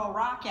to throw a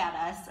rock at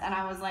us. And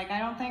I was like, I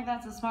don't think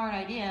that's a smart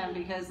idea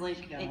because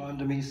it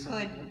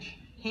could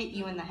hit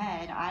you in the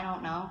head. I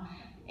don't know.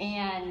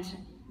 And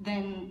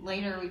then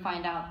later we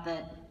find out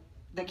that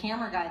the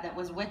camera guy that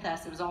was with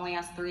us, it was only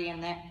us 3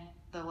 in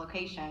the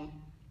location,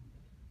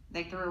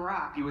 they threw a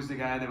rock. He was the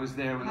guy that was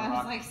there with the rock. I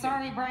was like,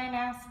 sorry Brian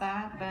asked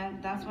that,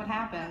 but that's what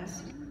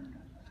happens. Amazing.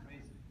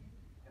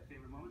 Got a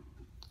favorite moment?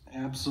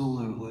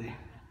 Absolutely.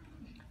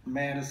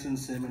 Madison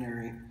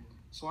Seminary.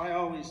 So I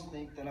always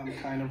think that I'm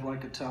kind of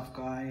like a tough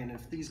guy, and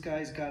if these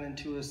guys got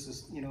into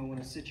us, in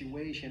a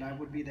situation, I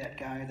would be that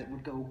guy that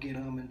would go get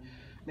them and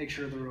make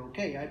sure they're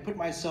okay. I'd put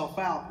myself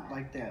out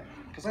like that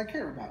because I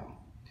care about them.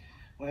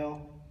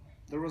 Well,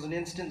 there was an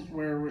instance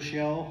where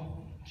Richel,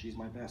 she's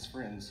my best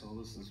friend, so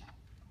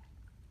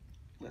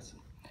listen.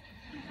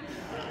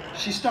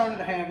 She started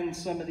having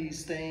some of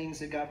these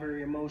things. It got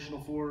very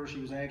emotional for her. She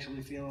was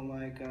actually feeling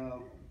like,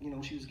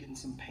 she was getting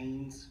some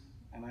pains.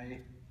 And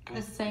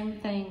the same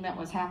thing that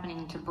was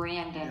happening to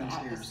Brandon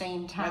downstairs. at the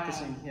same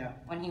time yeah.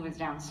 when he was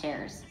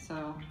downstairs.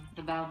 So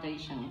the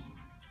validation.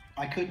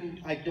 I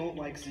don't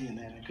like seeing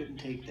that. I couldn't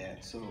take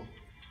that, so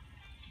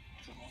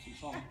it's an awesome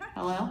song.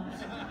 Hello?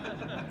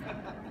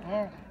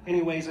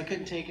 Anyways, I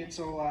couldn't take it,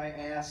 so I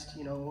asked,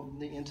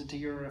 the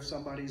entity, or if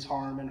somebody's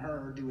harming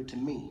her, do it to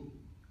me.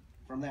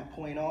 From that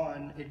point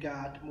on, it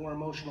got more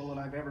emotional than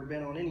I've ever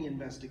been on any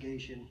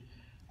investigation.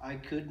 I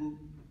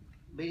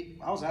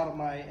was out of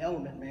my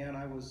element, man.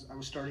 I was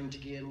starting to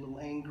get a little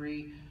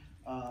angry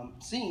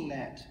seeing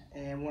that.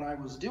 And when I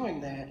was doing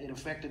that, it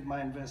affected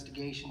my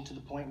investigation to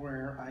the point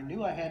where I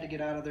knew I had to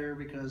get out of there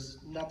because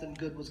nothing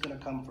good was going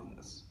to come from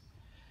this.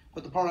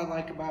 But the part I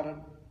like about it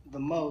the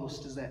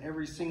most is that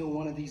every single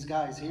one of these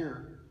guys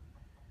here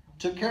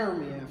took care of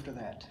me after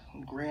that.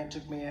 Grant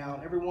took me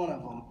out, every one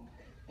of them.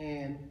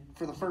 And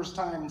for the first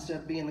time, instead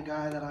of being the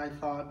guy that I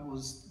thought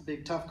was the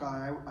big tough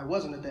guy, I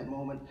wasn't at that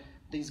moment.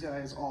 These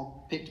guys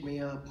all picked me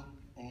up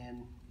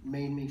and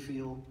made me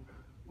feel,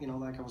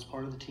 like I was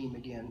part of the team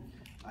again.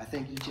 I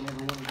thank each and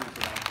every one of you for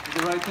that. You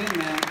did the right thing,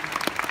 man.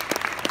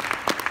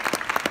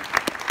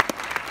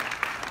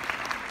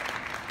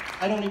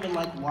 I don't even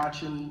like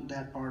watching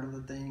that part of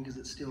the thing because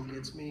it still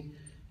gets me.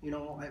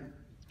 I'm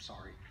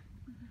sorry.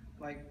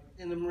 Like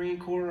in the Marine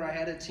Corps, I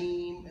had a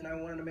team and I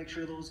wanted to make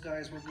sure those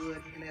guys were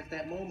good. And at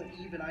that moment,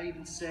 I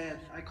even said,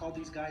 I called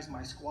these guys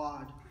my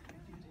squad.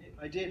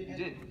 I did. You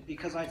did.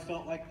 Because I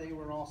felt like they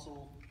were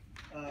also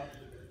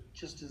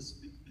just as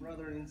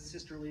brother and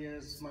sisterly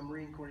as my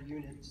Marine Corps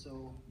unit.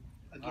 So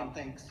again,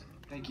 thanks.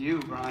 Thank you,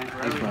 Brian.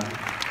 Thanks, Brian.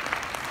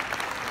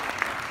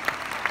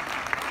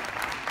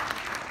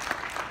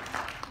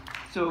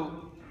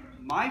 So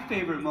my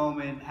favorite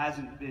moment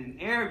hasn't been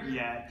aired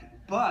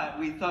yet, but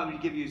we thought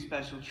we'd give you a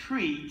special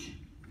treat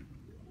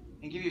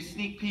and give you a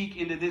sneak peek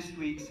into this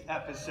week's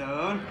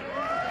episode.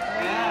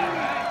 Yeah,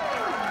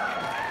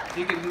 right?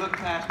 You can look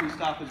past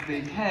Mustafa's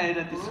big head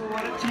at this.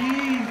 What a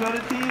tease! What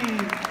a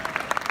tease!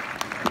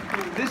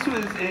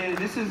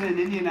 This is in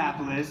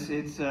Indianapolis.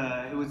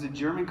 It was a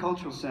German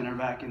cultural center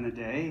back in the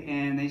day,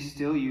 and they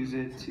still use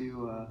it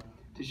to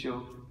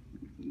show,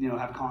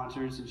 have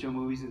concerts and show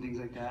movies and things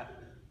like that.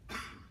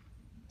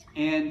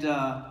 And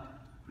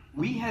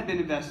we had been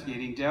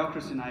investigating, Daryl,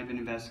 Kristen, and I had been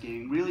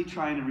investigating, really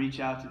trying to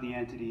reach out to the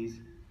entities,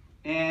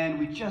 and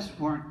we just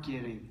weren't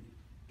getting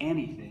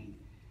anything.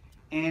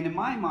 And in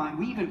my mind,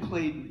 we even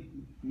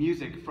played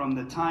music from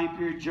the time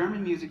period,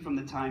 German music from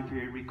the time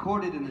period,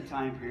 recorded in the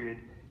time period,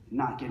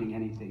 not getting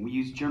anything. We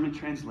used German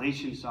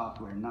translation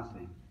software,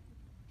 nothing.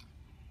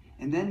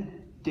 And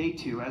then day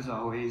 2, as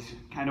always,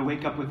 kind of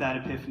wake up with that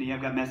epiphany.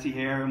 I've got messy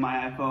hair on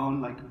my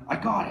iPhone, like, I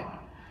got it.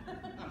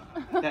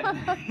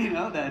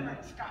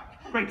 that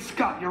great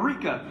Scott,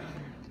 Eureka.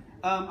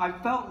 I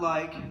felt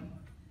like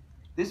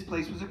this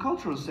place was a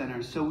cultural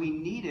center, so we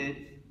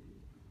needed,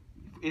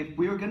 if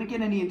we were going to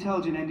get any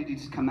intelligent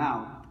entities to come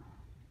out,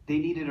 they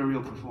needed a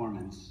real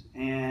performance.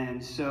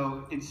 And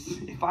so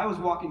if I was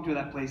walking through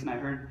that place and I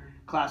heard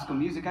classical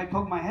music, I'd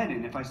poke my head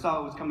in. If I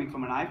saw it was coming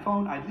from an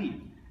iPhone, I'd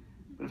leave.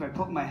 But if I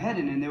poked my head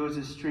in and there was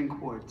a string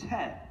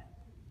quartet,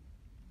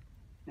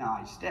 now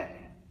I'd stay.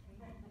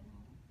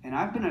 And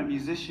I've been a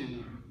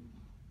musician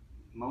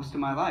most of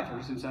my life,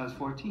 ever since I was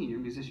 14. You're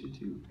a musician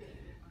too.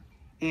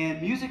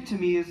 And music to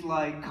me is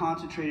like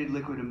concentrated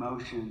liquid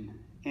emotion.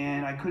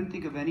 And I couldn't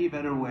think of any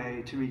better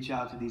way to reach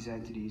out to these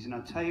entities. And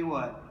I'll tell you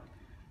what,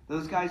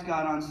 those guys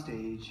got on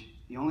stage.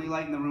 The only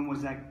light in the room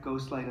was that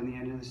ghost light on the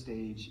end of the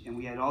stage. And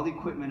we had all the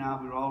equipment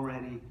out, we were all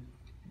ready.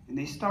 And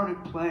they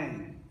started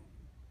playing.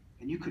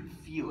 And you could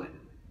feel it.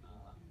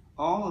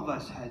 All of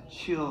us had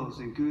chills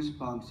and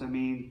goosebumps. I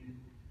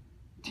mean,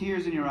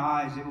 tears in your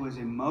eyes, it was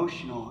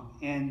emotional.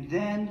 And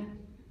then,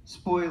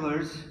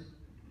 spoilers,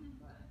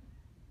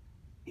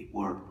 it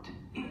worked.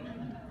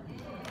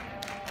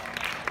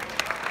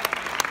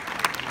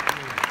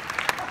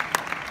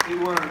 It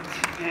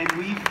worked, and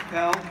we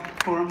felt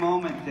for a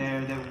moment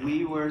there that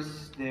we were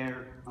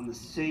there on the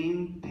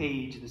same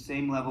page, the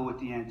same level with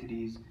the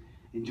entities,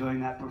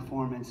 enjoying that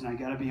performance. And I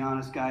gotta be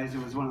honest, guys,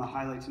 it was one of the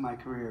highlights of my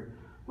career,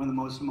 one of the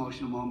most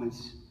emotional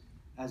moments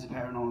as a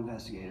paranormal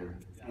investigator.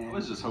 I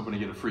was just hoping to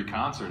get a free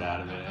concert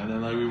out of it, and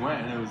then we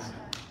went, and it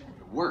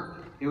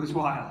worked. It was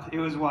wild. It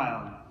was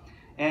wild.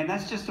 And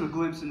that's just a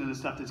glimpse into the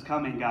stuff that's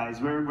coming,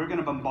 guys. We're going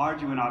to bombard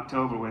you in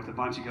October with a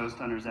bunch of Ghost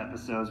Hunters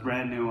episodes,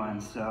 brand new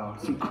ones. So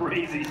some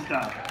crazy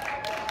stuff.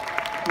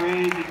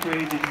 Crazy,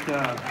 crazy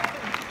stuff.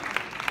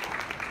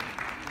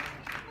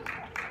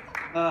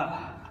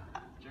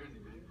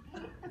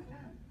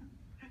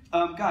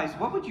 Guys,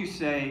 what would you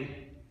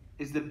say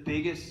is the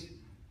biggest,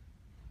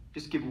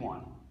 just give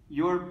one,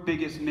 your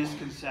biggest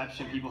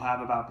misconception people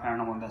have about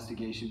paranormal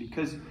investigation?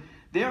 Because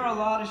there are a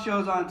lot of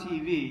shows on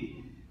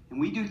TV, and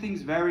we do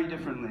things very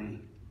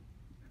differently.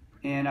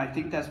 And I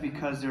think that's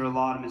because there are a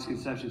lot of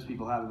misconceptions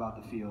people have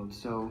about the field.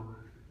 So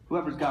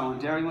whoever's got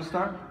one. Daryl, you want to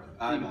start?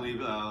 I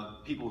believe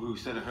people who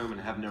sit at home and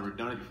have never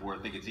done it before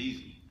think it's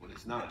easy, but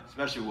it's not.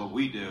 Especially what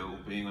we do,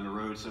 being on the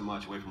road so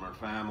much, away from our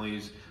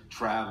families,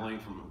 traveling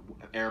from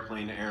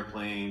airplane to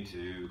airplane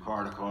to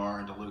car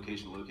and to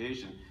location to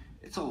location.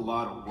 It's a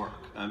lot of work.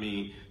 I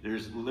mean,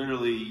 there's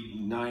literally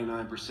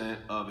 99%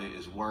 of it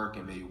is work,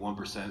 and maybe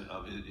 1%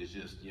 of it is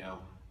just,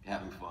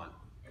 having fun.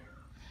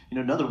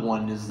 Another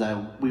one is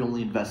that we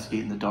only investigate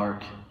in the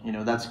dark.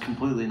 That's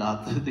completely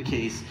not the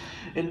case.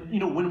 And,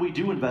 when we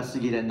do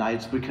investigate at night,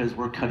 it's because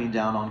we're cutting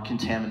down on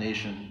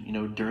contamination.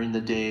 During the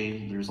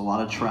day, there's a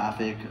lot of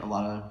traffic, a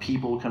lot of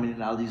people coming in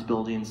and out of these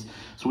buildings.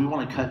 So we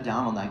want to cut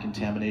down on that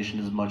contamination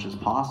as much as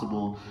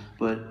possible.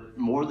 But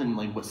more than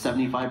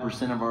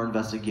 75% of our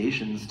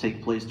investigations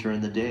take place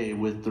during the day,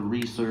 with the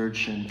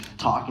research and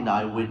talking to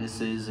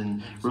eyewitnesses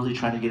and really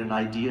trying to get an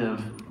idea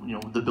of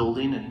the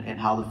building and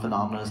how the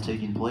phenomena is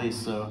taking place.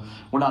 So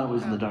we're not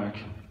always in the dark.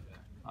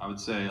 I would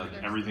say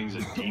everything's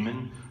a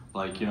demon.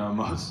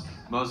 Most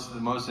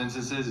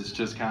instances it's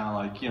just kind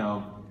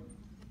of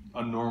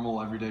a normal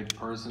everyday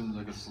person,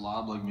 like a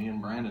slob like me and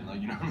Brandon,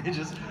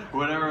 just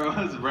whatever it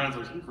was.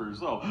 Brandon's like, speak for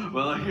yourself.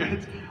 But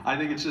I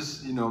think it's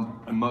just, in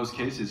most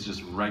cases,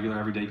 just regular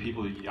everyday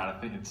people. You gotta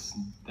think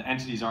the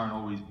entities aren't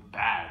always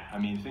bad. I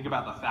mean, think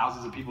about the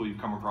thousands of people you've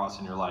come across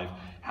in your life.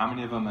 How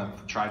many of them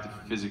have tried to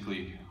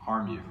physically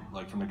harm you?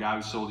 From the guy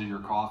who sold you your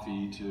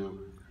coffee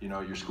to,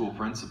 your school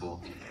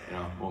principal.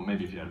 Well,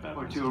 maybe if you had a bad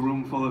Or principal. to a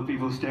room full of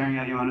people staring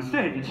at you on a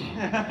stage.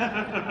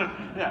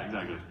 Yeah,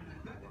 exactly.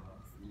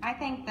 I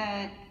think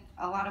that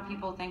a lot of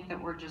people think that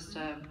we're just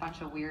a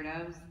bunch of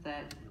weirdos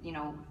that,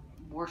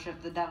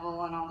 worship the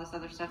devil and all this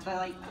other stuff.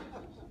 But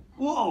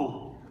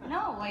Whoa!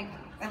 no,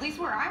 at least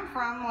where I'm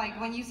from,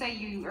 when you say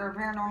you are a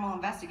paranormal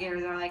investigator,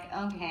 they're like,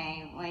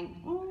 okay,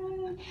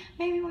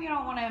 maybe we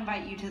don't want to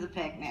invite you to the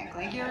picnic.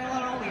 Like, you're a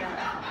little weird.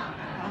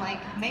 I'm like,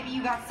 maybe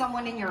you got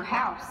someone in your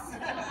house.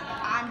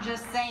 I'm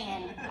just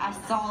saying, I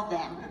saw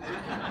them.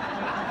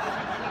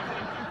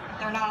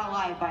 They're not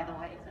alive, by the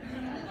way.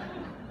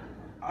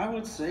 I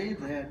would say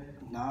that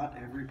not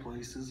every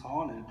place is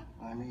haunted.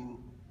 I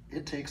mean,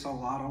 it takes a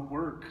lot of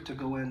work to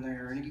go in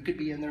there, and you could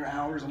be in there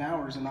hours and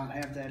hours and not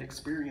have that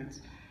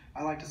experience.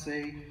 I like to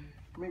say,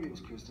 maybe it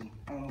was Kristen,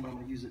 I don't know, but I'm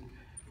gonna use it.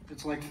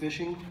 It's like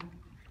fishing,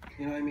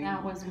 you know what I mean?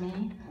 That was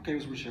me. Okay, it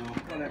was Richel,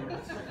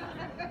 whatever.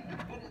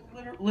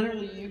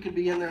 Literally, you could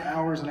be in there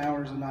hours and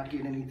hours and not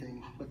get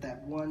anything, but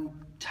that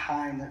one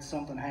time that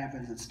something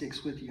happens, it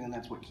sticks with you, and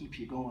that's what keeps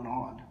you going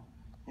on.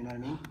 You know what I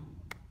mean?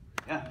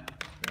 Yeah.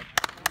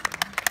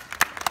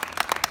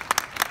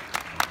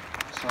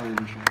 Sorry,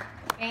 Richel.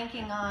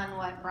 Banking on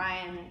what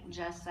Brian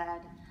just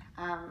said,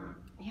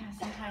 yeah,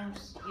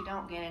 sometimes you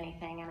don't get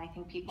anything, and I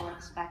think people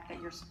expect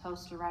that you're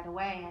supposed to right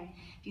away. And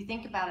if you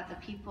think about it, the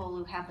people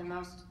who have the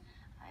most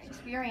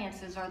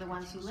experiences are the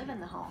ones who live in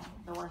the home,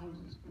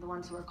 the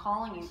ones who are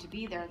calling you to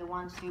be there, the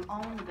ones who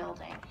own the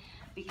building.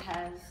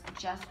 Because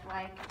just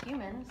like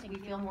humans, we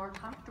feel more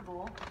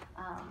comfortable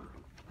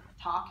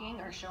talking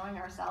or showing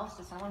ourselves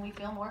to someone we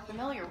feel more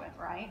familiar with,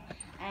 right?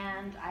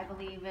 And I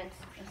believe it's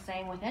the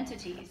same with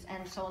entities.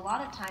 And so a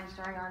lot of times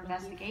during our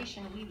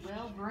investigation, we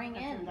will bring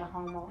in the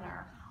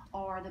homeowner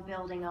or the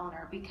building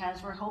owner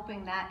because we're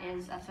hoping that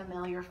is a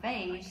familiar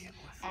face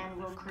and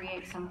will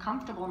create some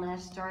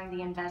comfortableness during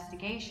the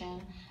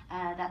investigation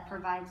that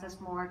provides us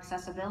more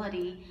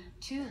accessibility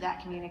to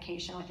that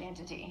communication with the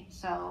entity.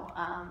 So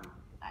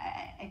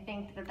I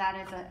think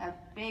that is a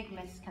big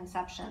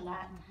misconception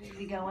that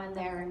we go in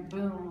there and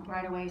boom,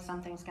 right away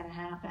something's going to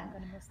happen.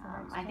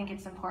 I think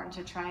it's important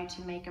to try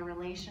to make a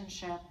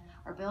relationship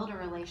or build a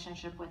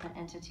relationship with an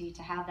entity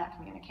to have that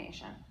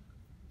communication.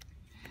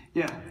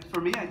 Yeah,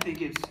 for me, I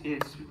think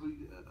it's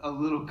a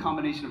little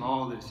combination of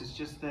all of this. It's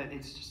just that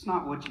it's just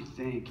not what you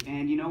think.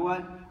 And you know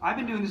what? I've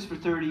been doing this for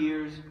 30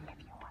 years.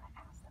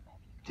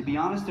 To be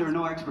honest, there are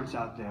no experts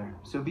out there.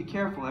 So be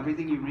careful.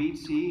 Everything you read,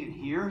 see, and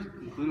hear,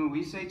 including what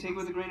we say, take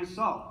with a grain of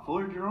salt.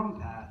 Forge your own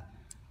path.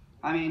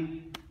 I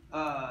mean,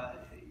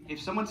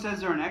 if someone says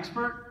they're an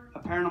expert, a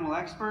paranormal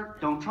expert,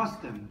 don't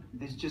trust them.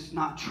 It's just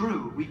not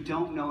true. We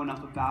don't know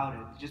enough about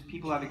it. Just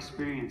people have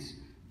experience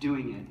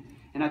doing it.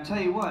 And I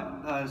tell you what,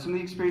 some of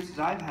the experiences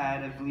I've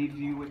had have leave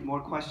you with more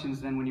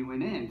questions than when you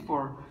went in.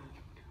 For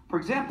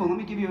example, let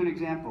me give you an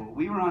example.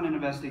 We were on an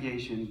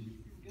investigation.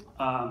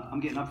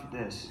 I'm getting up for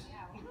this.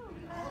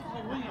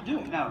 What are you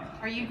doing? No.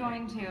 Are you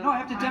going to? No, I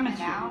have to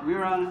demonstrate. We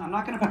were on. I'm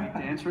not going to break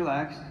dance.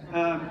 Relax.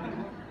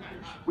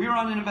 We were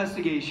on an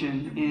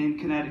investigation in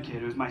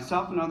Connecticut. It was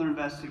myself, another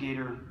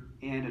investigator,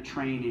 and a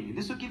trainee.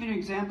 This will give you an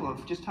example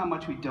of just how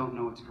much we don't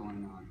know what's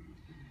going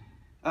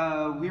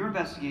on. We were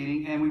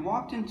investigating, and we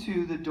walked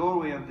into the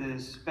doorway of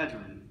this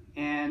bedroom.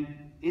 And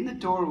in the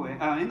doorway,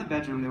 in the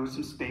bedroom, there was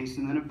some space,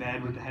 and then a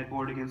bed with the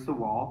headboard against the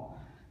wall.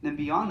 Then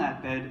beyond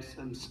that bed,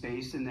 some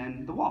space, and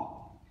then the wall.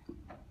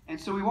 And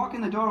so we walk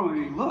in the doorway,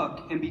 we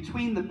look, and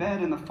between the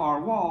bed and the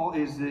far wall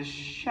is this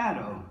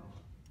shadow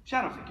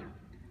figure.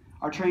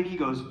 Our trainee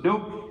goes,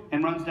 nope,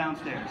 and runs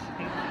downstairs.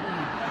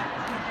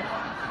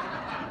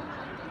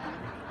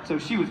 So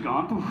she was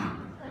gone. Poof.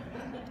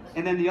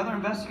 And then the other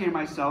investigator and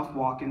myself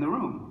walk in the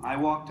room. I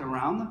walked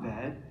around the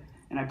bed,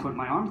 and I put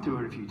my arm through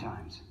it a few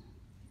times.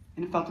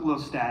 And it felt a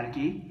little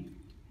staticky.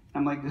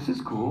 I'm like, this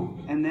is cool.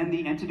 And then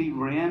the entity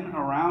ran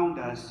around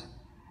us,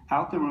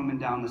 out the room and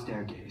down the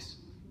staircase.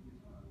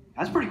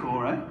 That's pretty cool,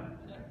 right?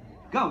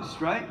 Ghost,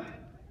 right?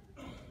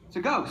 It's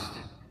a ghost.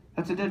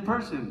 That's a dead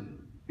person.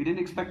 We didn't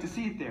expect to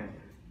see it there.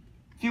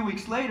 A few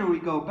weeks later, we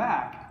go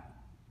back.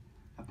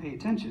 Now pay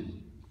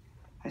attention.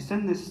 I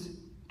send this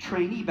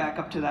trainee back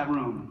up to that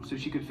room so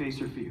she could face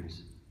her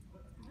fears.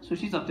 So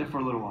she's up there for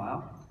a little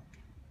while,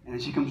 and then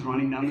she comes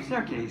running down the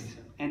staircase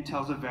and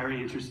tells a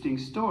very interesting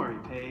story.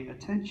 Pay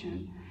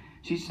attention.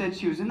 She said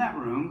she was in that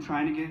room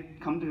trying to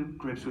come to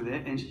grips with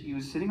it, and she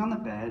was sitting on the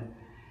bed, and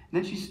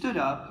then she stood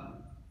up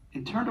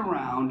and turned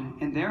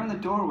around, and there in the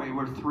doorway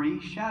were 3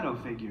 shadow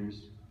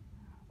figures.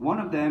 One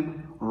of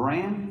them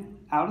ran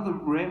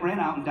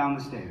out and down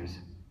the stairs.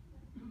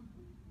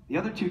 The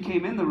other 2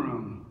 came in the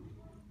room.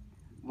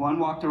 One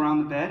walked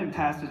around the bed and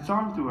passed its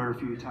arm through her a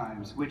few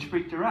times, which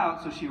freaked her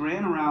out, so she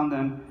ran around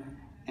them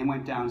and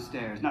went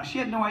downstairs. Now, she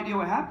had no idea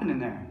what happened in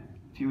there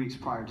a few weeks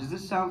prior. Does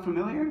this sound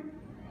familiar?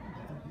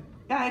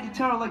 Yeah, I had to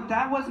tell her, like,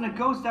 that wasn't a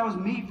ghost, that was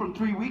me from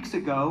 3 weeks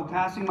ago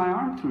passing my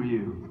arm through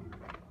you.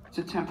 It's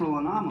a temporal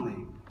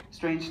anomaly.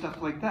 Strange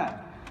stuff like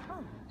that.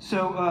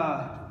 So,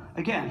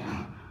 again,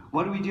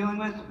 what are we dealing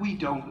with? We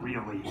don't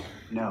really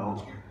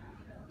know.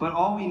 But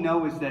all we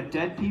know is that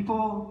dead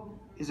people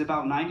is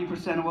about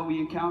 90% of what we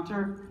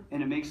encounter,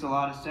 and it makes a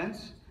lot of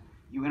sense.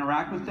 You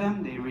interact with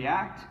them, they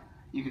react.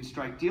 You can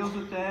strike deals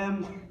with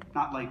them,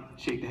 not like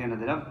shake the hand of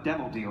the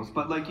devil deals,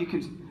 but like you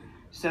can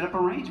set up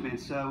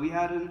arrangements. We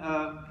had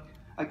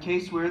a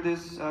case where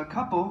this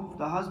couple,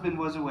 the husband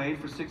was away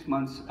for 6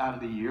 months out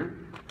of the year,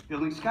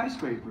 building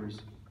skyscrapers.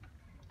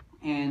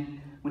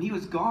 And when he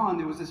was gone,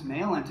 there was this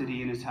male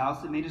entity in his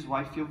house that made his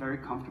wife feel very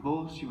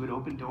comfortable. She would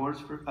open doors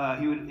for,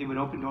 it would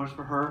open doors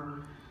for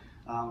her,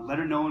 let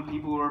her know when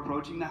people were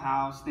approaching the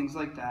house, things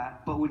like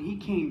that. But when he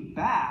came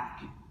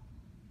back,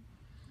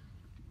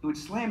 it would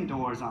slam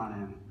doors on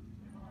him,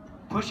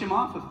 push him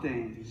off of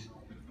things.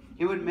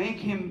 It would make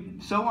him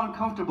so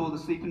uncomfortable to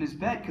sleep in his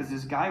bed because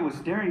this guy was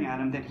staring at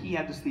him that he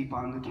had to sleep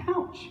on the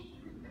couch.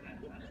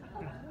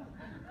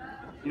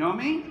 You know what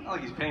I mean? Not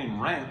like he's paying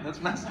rent. That's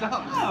messed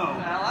up. No. Get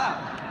the hell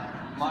out.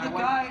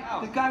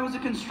 So the guy was a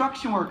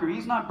construction worker.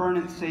 He's not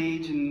burning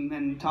sage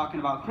and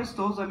talking about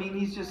crystals. I mean,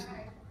 he's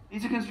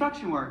a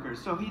construction worker.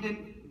 So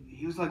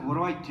he was like, what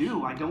do I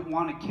do? I don't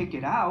want to kick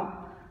it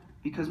out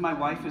because my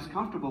wife is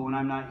comfortable when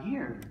I'm not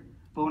here.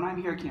 But when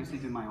I'm here, I can't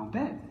sleep in my own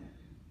bed.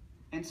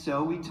 And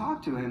so we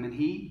talked to him, and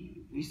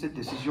he said,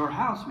 this is your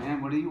house,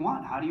 man. What do you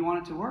want? How do you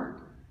want it to work?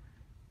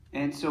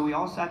 And so we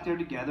all sat there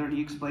together, and he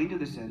explained to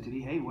this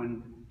entity, hey,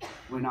 when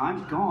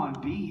I'm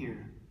gone, be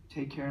here.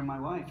 Take care of my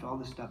wife, all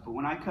this stuff. But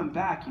when I come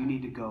back, you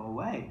need to go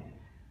away.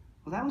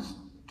 Well, that was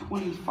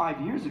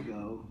 25 years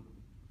ago,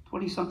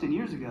 20-something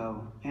years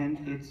ago,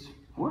 and it's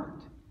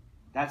worked.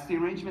 That's the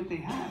arrangement they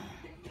had.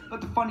 But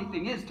the funny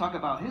thing is, talk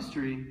about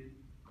history,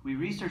 we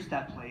researched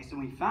that place, and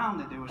we found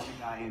that there was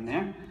a guy in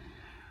there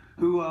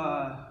who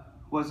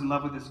was in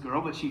love with this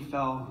girl, but she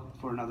fell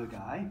for another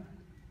guy.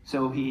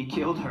 So he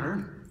killed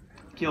her,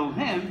 killed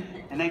him,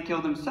 and then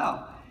killed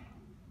himself.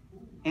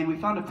 And we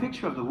found a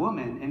picture of the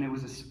woman, and it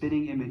was a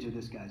spitting image of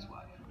this guy's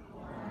wife.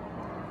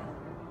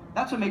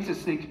 That's what makes us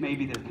think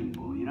maybe they're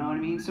people, you know what I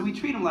mean? So we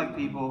treat them like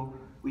people,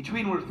 we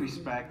treat them with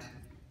respect,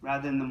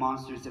 rather than the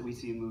monsters that we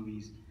see in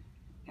movies,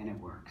 and it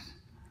works.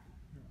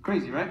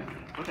 Crazy, right?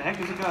 What the heck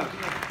is a ghost?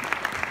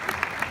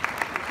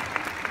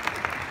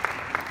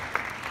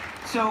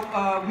 So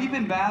we've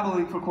been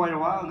babbling for quite a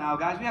while now,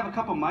 guys. We have a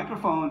couple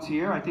microphones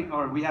here, I think,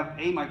 or we have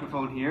a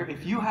microphone here.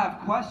 If you have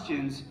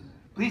questions,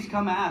 please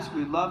come ask.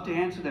 We'd love to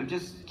answer them.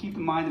 Just keep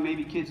in mind there may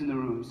be kids in the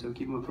room, so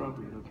keep them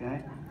appropriate,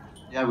 okay?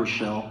 Yeah,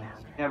 Richel.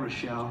 Yeah,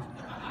 Richel.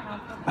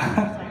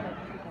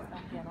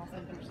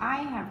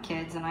 I have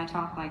kids and I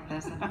talk like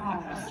this at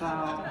home,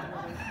 so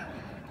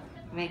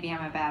maybe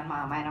I'm a bad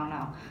mom, I don't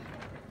know.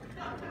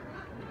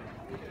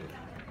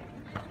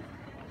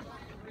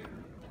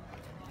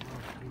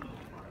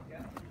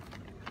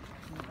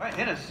 All right,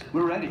 hit us.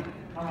 We're ready.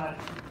 All right.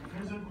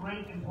 Here's a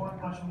great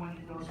important question when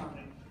you go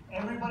something.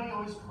 Everybody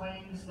always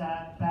claims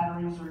that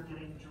batteries are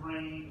getting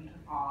drained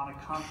on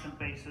a constant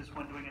basis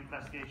when doing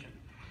investigation.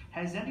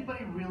 Has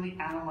anybody really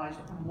analyzed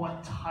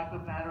what type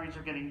of batteries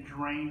are getting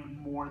drained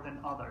more than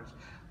others?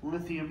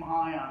 Lithium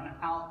ion,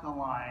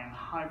 alkaline,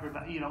 hybrid,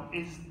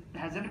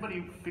 has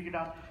anybody figured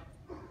out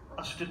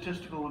a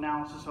statistical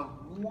analysis of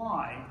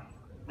why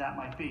that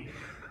might be?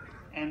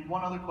 And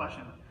one other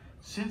question.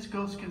 Since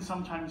ghosts can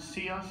sometimes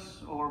see us,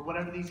 or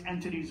whatever these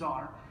entities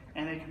are,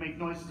 and they can make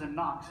noises and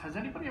knocks, has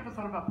anybody ever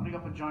thought about putting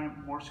up a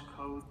giant Morse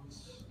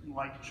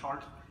code-like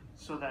chart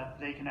so that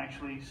they can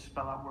actually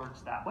spell out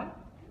words that way?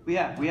 We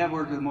have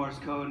worked with Morse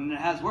code, and it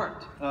has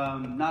worked,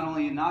 not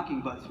only in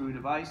knocking, but through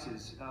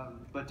devices.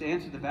 But to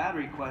answer the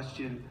battery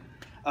question,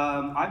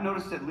 I've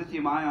noticed that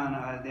lithium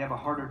ion, they have a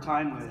harder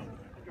time with.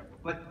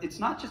 But it's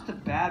not just the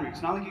battery.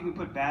 It's not like you can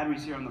put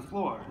batteries here on the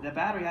floor. The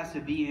battery has to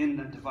be in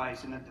the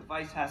device, and the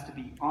device has to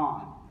be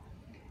on.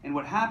 And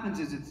what happens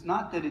is it's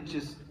not that it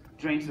just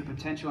drains the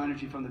potential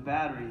energy from the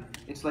battery.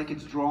 It's like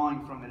it's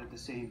drawing from it at the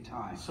same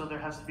time. So there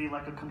has to be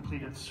like a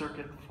completed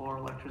circuit for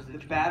electricity.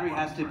 The battery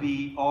has to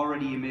be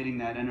already emitting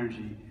that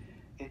energy.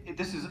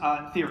 This is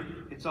theory.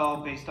 It's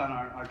all based on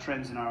our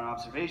trends and our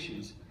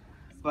observations.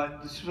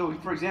 But so,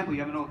 for example,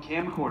 you have an old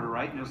camcorder,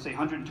 right? And it'll say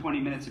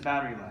 120 minutes of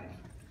battery life.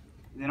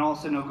 And then all of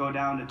a sudden it'll go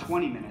down to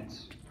 20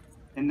 minutes,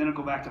 and then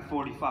it'll go back to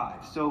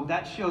 45. So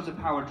that shows a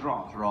power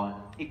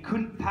draw. It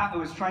couldn't. It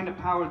was trying to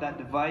power that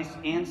device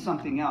and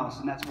something else,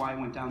 and that's why it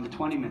went down to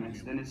 20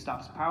 minutes. Then it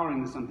stops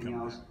powering the something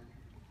else,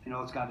 and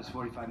all it's got is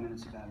 45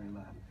 minutes of battery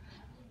left.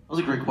 That was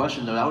a great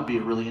question, though. That would be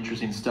a really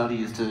interesting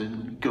study, is to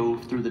go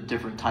through the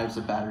different types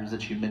of batteries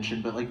that you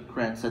mentioned. But like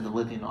Grant said, the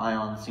lithium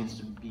ion seems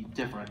to be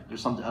different.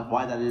 There's something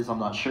why that is, I'm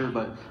not sure,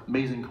 but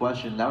amazing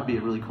question. That would be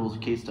a really cool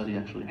case study,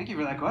 actually. Thank you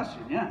for that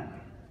question. Yeah.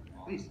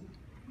 Please.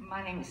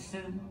 My name is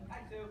Sue. Hi,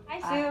 Sue. Hi,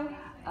 Sue.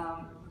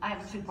 I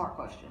have a two-part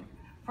question.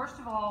 First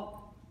of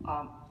all,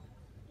 I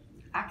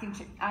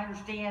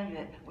understand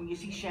that when you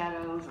see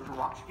shadows or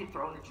rocks get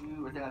thrown at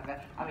you or things like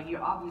that, I mean,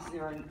 you're obviously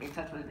in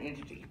touch with an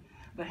entity.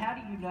 But how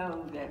do you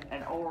know that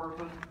an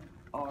orb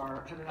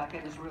or something like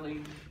that is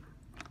really...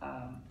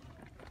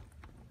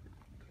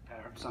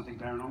 something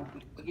paranormal?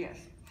 Yes.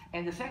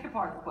 And the second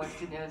part of the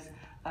question is,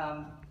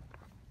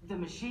 the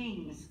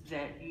machines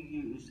that you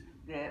use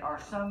that are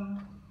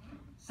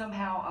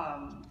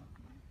somehow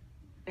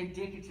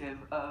indicative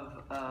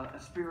of a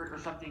spirit or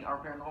something or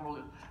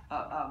paranormal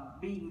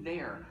being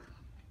there.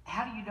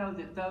 How do you know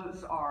that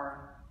those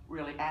are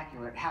really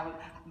accurate?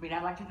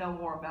 I'd like to know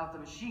more about the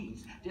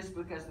machines. Just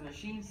because the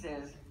machine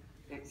says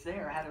it's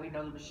there, how do we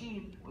know the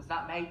machine was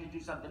not made to do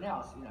something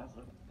else?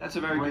 So. That's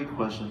a very great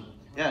question.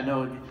 Yeah,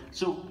 no,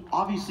 so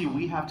obviously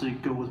we have to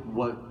go with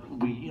what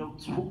we, you know,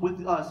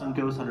 with us on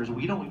Ghost Hunters,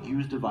 we don't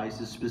use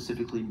devices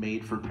specifically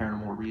made for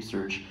paranormal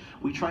research.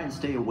 We try and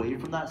stay away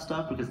from that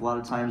stuff because a lot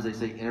of times they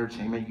say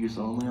entertainment use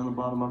only on the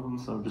bottom of them,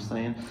 so I'm just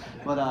saying.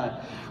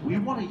 But we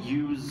want to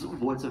use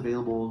what's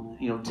available,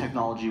 you know,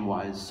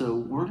 technology-wise. So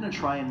we're going to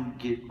try and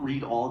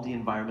read all the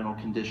environmental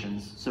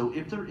conditions. So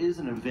if there is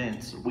an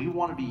event, we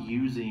want to be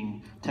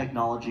using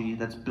technology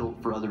that's built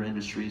for other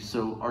industries.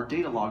 So our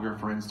data logger,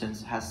 for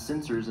instance, has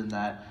sensors in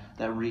that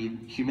read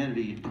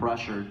humidity,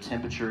 pressure,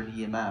 temperature, and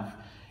EMF.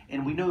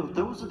 And we know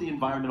those are the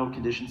environmental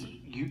conditions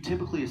you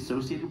typically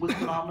associated with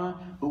phenomena,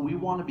 but we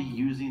want to be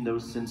using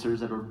those sensors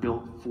that are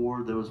built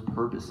for those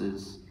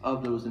purposes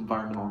of those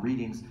environmental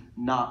readings,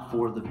 not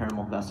for the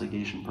paranormal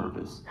investigation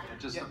purpose.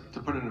 Just to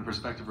put it in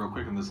perspective real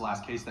quick, in this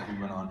last case that we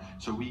went on,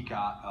 so we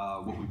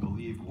got what we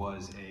believe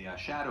was a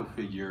shadow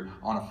figure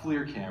on a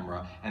FLIR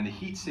camera, and the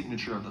heat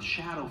signature of the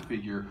shadow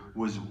figure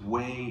was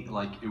way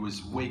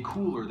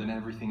cooler than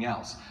everything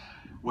else.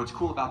 What's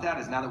cool about that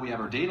is now that we have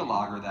our data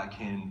logger that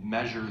can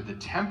measure the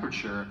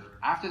temperature,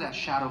 after that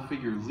shadow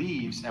figure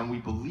leaves and we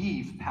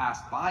believe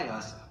passed by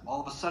us,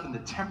 all of a sudden the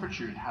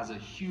temperature has a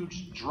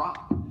huge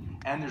drop.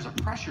 And there's a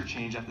pressure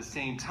change at the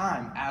same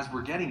time as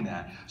we're getting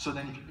that. So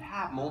then if you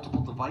have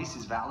multiple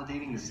devices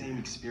validating the same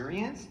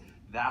experience,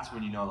 that's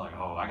when you know, like,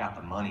 oh, I got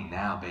the money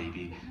now,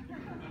 baby.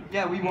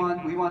 Yeah, we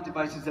want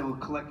devices that will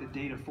collect the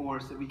data for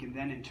us that we can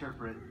then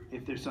interpret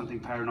if there's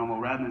something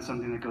paranormal rather than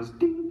something that goes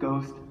ding,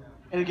 ghost.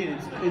 And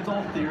again, it's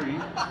all theory.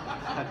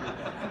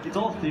 It's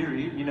all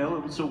theory, you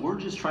know, so we're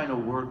just trying to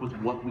work with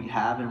what we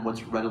have and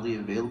what's readily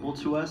available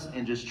to us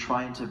and just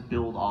trying to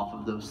build off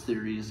of those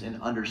theories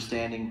and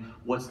understanding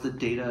what's the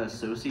data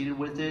associated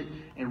with it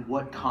and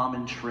what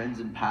common trends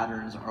and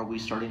patterns are we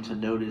starting to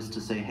notice to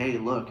say, hey,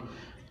 look,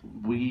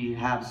 we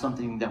have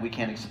something that we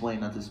can't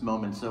explain at this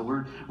moment. So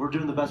we're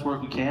doing the best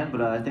work we can, but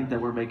I think that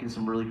we're making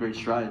some really great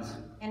strides.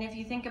 And if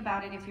you think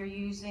about it, if you're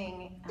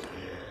using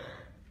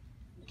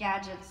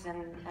gadgets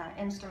and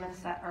instruments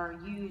that are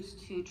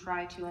used to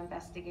try to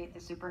investigate the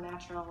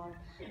supernatural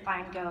and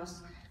find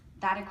ghosts,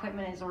 that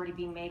equipment is already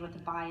being made with a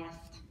bias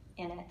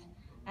in it,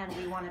 and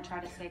we want to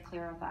try to stay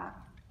clear of that.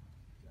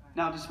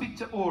 Now, to speak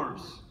to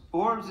orbs.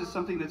 Orbs is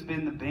something that's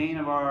been the bane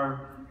of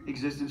our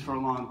existence for a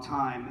long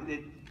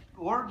time.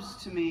 Orbs,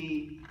 to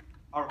me,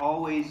 are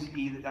always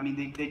either, I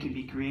mean, they can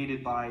be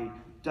created by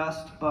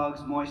dust,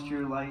 bugs,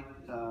 moisture, light,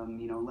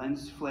 you know,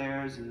 lens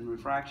flares and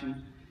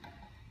refraction.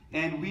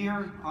 And we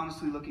are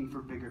honestly looking for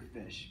bigger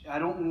fish. I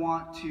don't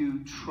want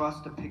to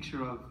trust a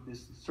picture of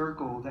this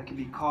circle that can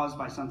be caused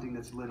by something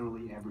that's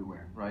literally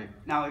everywhere. Right.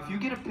 Now, if you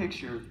get a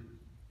picture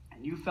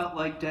and you felt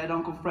like dead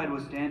Uncle Fred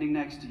was standing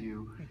next to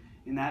you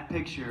in that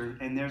picture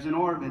and there's an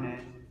orb in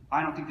it,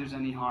 I don't think there's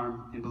any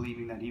harm in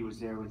believing that he was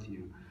there with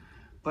you.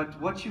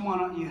 But what you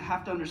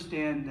have to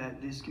understand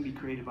that this can be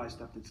created by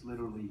stuff that's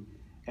literally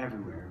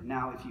everywhere.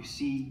 Now, if you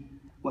see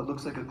what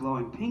looks like a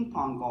glowing ping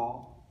pong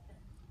ball,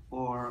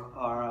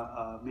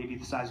 or maybe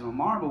the size of a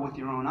marble with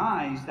your own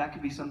eyes, that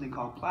could be something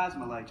called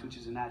plasma lights, which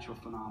is a natural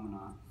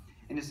phenomenon.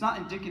 And it's not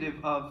indicative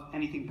of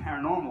anything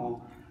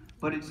paranormal,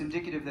 but it's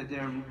indicative that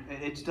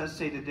it does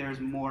say that there's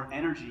more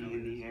energy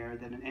in the air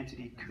that an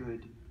entity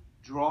could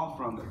draw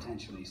from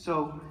potentially.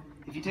 So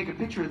if you take a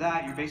picture of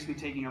that, you're basically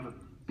taking a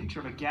picture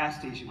of a gas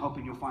station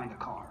hoping you'll find a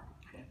car.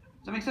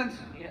 Does that make sense?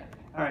 Yeah.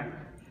 All right,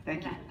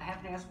 thank you. I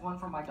have to ask one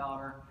for my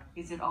daughter.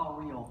 Is it all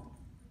real?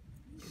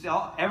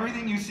 So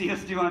everything you see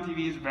us do on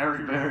TV is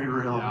very, very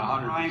real. Yeah,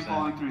 100%. Ryan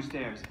falling through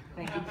stairs.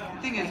 Thank you.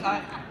 The thing is,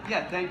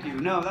 yeah, thank you.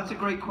 No, that's a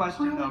great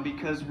question though,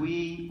 because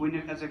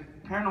as a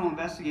paranormal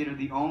investigator,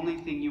 the only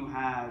thing you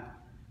have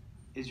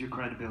is your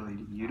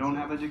credibility. You don't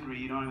have a degree,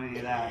 you don't have any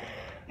of that.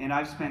 And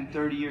I've spent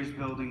 30 years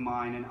building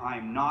mine, and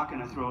I'm not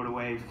going to throw it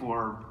away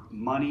for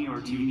money or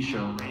TV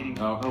show ratings.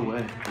 Oh, No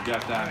way.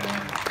 Forget that,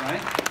 man.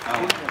 Right?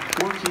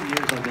 14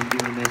 years I've been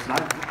doing this, and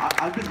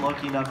I've been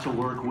lucky enough to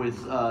work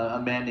with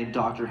a man named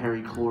Dr.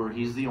 Harry Clore.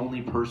 He's the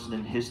only person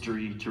in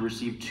history to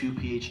receive 2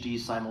 PhDs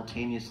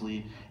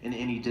simultaneously in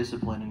any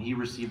discipline, and he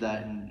received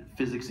that in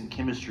physics and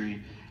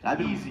chemistry. I've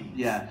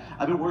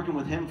been working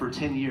with him for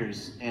 10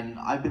 years, and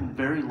I've been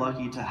very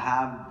lucky to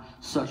have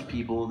such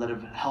people that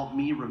have helped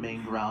me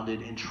remain grounded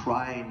and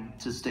trying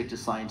to stick to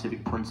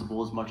scientific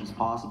principle as much as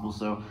possible.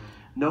 So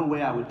no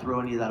way I would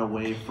throw any of that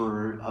away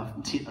for a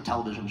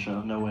television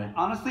show, no way.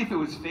 Honestly, if it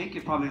was fake,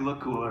 it'd probably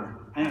look cooler.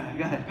 Anyway,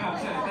 go ahead. No,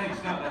 thanks.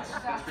 No,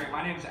 that's great.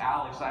 My name's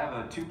Alex. I have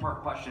a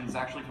 2-part question. It's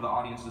actually for the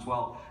audience as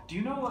well. Do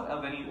you know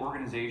of any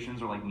organizations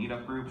or like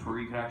meetup groups where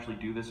you could actually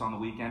do this on the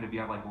weekend if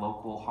you have like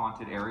local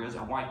haunted areas?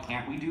 And why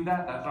can't we do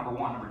that? That's number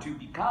one. Number two,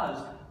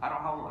 because I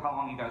don't know how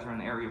long you guys are in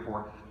the area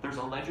for. There's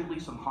allegedly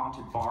some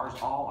haunted bars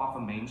all off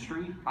of Main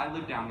Street. I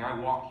live down here. I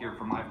walked here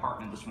from my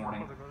apartment this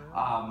morning.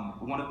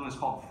 One of them is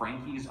called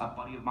Frankie's. A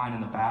buddy of mine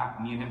in the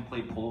back. Me and him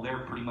play pool there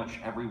pretty much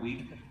every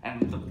week.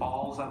 And the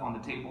balls up on the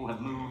table have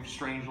moved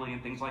strangely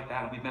and things like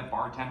that. And we've met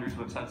bartenders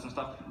who have said some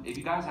stuff. If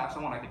you guys have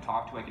someone I could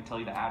talk to, I could tell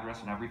you the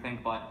address and everything.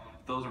 But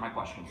those are my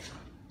questions.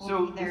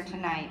 will be there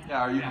tonight.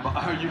 Yeah, are you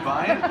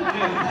buying?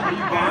 Are you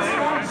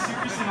guys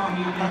seriously on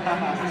me?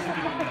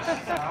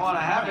 I want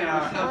a happy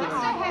hour. Just a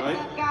heads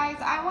up, guys.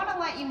 I want to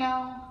let you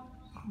know,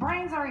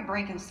 Brian's already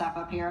breaking stuff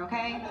up here,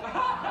 okay?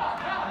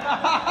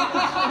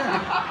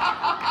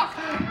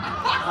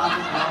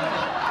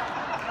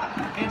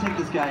 Can't take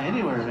this guy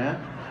anywhere,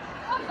 man.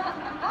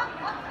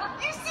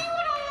 You see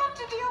what I have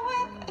to deal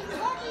with? He's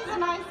lucky he's a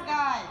nice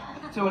guy.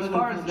 So as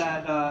far as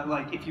that,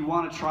 like if you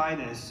want to try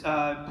this,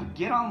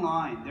 get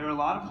online. There are a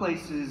lot of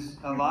places,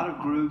 a lot of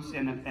groups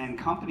and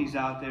companies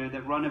out there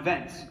that run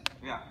events.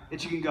 Yeah.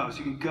 That you can go. So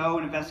you can go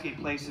and investigate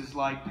places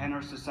like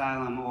Penhurst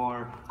Asylum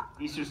or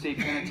Eastern State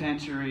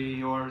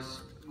Penitentiary or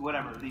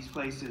whatever, these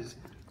places.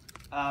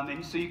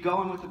 And so you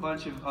go in with a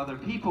bunch of other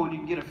people and you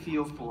can get a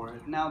feel for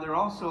it. Now there are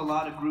also a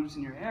lot of groups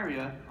in your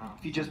area.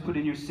 If you just put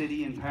in your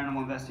city and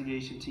paranormal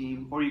investigation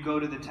team, or you go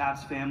to the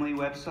Taps Family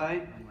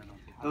website,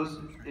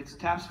 it's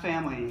Taps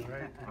Family.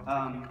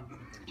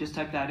 Just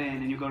type that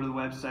in and you go to the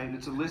website and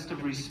it's a list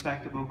of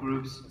respectable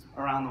groups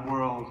around the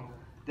world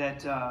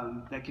that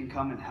can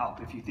come and help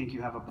if you think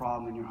you have a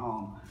problem in your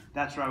home.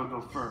 That's where I would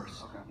go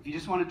first. Okay. If you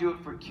just want to do it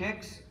for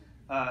kicks,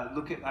 I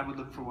would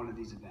look for one of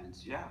these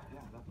events. Yeah,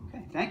 definitely.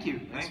 Okay, thank you.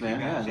 Thanks,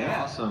 man.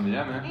 Yeah, awesome.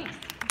 Yeah, man. Thanks.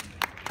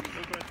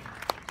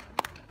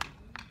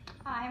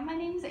 Hi, my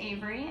name's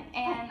Avery,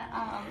 and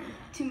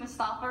to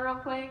Mustafa real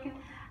quick,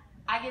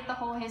 I get the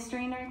whole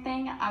history nerd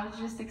thing. I was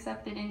just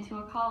accepted into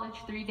a college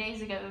 3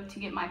 days ago to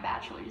get my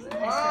bachelor's in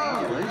history.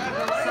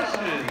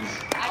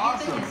 Congratulations! I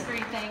get the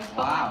history thing,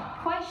 but my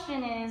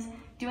question is,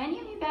 do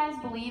any of you guys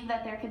believe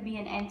that there could be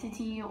an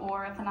entity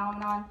or a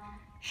phenomenon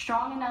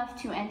strong enough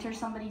to enter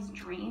somebody's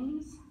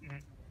dreams?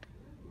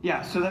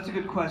 Yeah, so that's a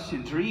good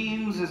question.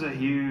 Dreams is a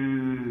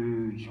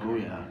huge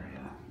area.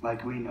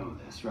 Like we know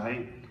this,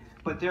 right?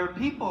 But there are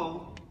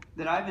people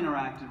that I've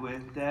interacted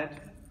with that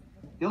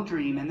they'll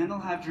dream and then they'll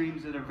have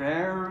dreams that are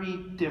very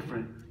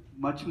different,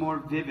 much more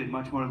vivid,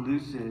 much more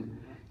lucid,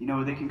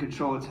 where they can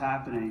control what's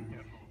happening.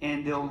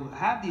 And they'll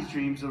have these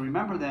dreams, they'll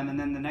remember them, and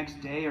then the next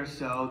day or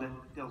so that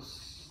they'll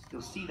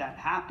see that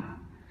happen.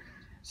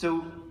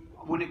 So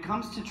when it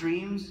comes to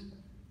dreams,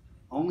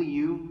 only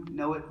you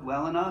know it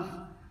well enough.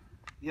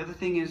 The other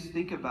thing is,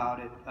 think about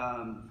it.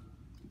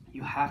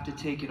 You have to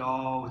take it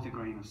all with a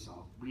grain of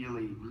salt.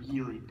 Really,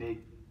 really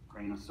big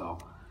grain of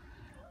salt.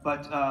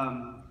 But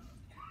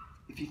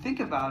if you think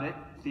about it,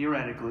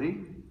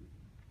 theoretically,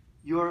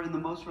 you're in the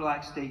most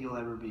relaxed state you'll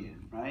ever be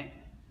in, right?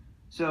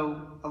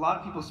 So a lot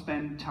of people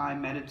spend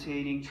time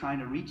meditating, trying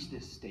to reach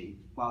this state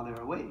while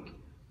they're awake.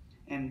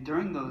 And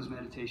during those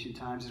meditation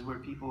times is where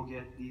people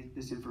get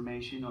this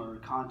information or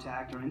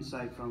contact or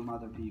insight from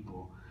other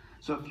people.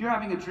 So if you're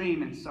having a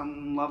dream and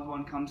some loved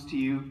one comes to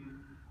you,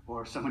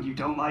 or someone you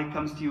don't like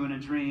comes to you in a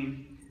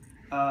dream,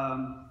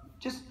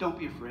 just don't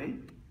be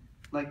afraid.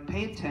 Like,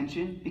 pay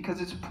attention,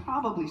 because it's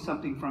probably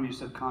something from your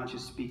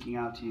subconscious speaking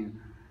out to you.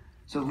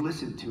 So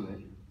listen to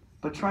it,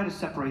 but try to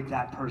separate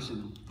that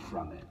person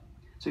from it.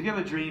 So if you have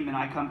a dream and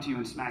I come to you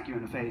and smack you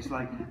in the face,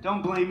 like,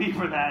 don't blame me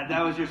for that.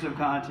 That was your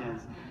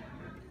subconscious.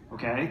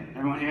 Okay,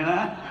 everyone hear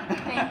that?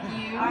 Thank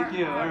you. Thank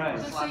you, all right.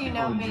 Just so you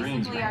know,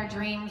 basically our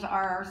dreams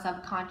are our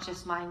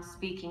subconscious mind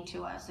speaking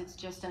to us. It's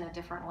just in a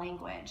different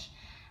language.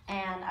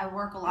 And I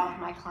work a lot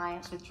with my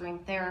clients with dream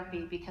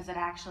therapy because it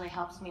actually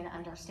helps me to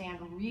understand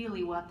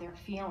really what they're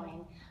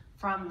feeling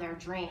from their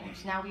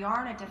dreams. Now, we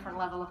are in a different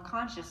level of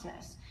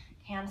consciousness.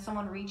 Can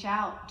someone reach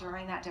out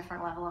during that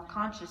different level of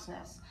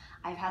consciousness?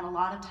 I've had a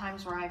lot of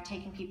times where I've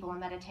taken people in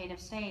meditative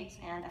states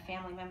and a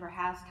family member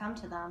has come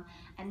to them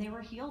and they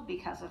were healed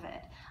because of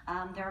it.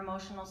 Their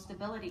emotional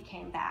stability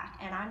came back,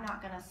 and I'm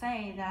not going to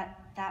say that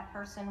that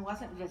person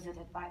wasn't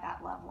visited by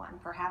that loved one.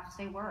 Perhaps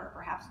they were,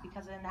 perhaps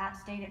because in that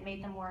state it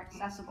made them more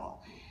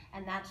accessible.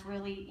 And that's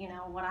really,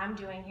 what I'm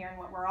doing here and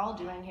what we're all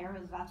doing here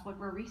is that's what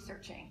we're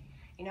researching.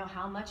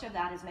 How much of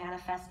that is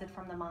manifested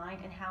from the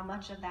mind and how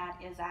much of that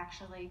is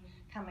actually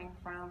coming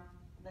from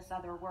this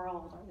other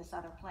world or this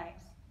other place.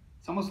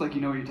 It's almost like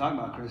you know what you're talking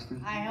about,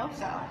 Kristen. I hope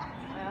so.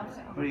 I hope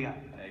so. What do you got?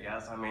 Hey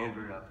guys, I'm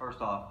Andrew.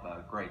 First off,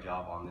 great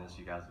job on this.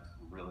 You guys are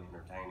really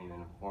entertaining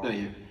and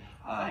informative.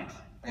 Thanks.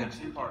 I got a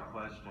two-part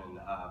question.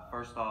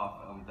 First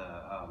off,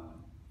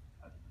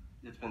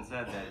 it's been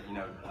said that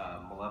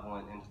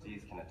malevolent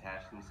entities can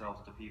attach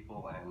themselves to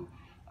people, and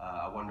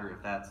I wonder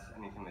if that's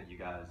anything that you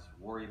guys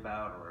worry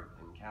about or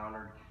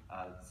encountered.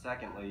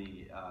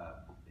 Secondly,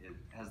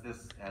 has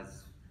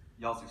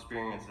y'all's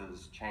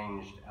experiences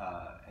changed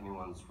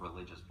anyone's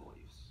religious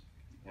beliefs,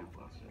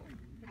 influenced it?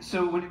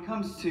 So when it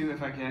comes to,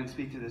 if I can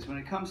speak to this, when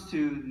it comes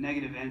to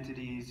negative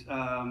entities,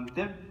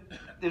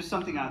 there's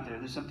something out there,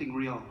 there's something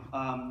real.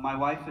 My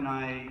wife and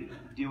I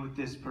deal with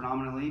this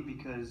predominantly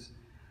because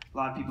a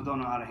lot of people don't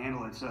know how to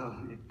handle it, so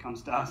it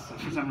comes to us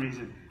for some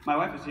reason. My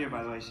wife is here,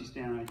 by the way, she's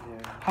standing right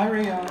there. Hi,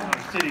 Ria. Oh,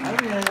 sitting there.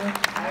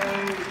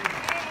 Hey.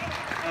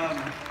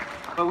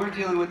 But we're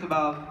dealing with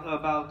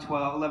about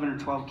 11 or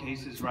 12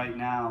 cases right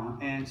now,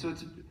 and so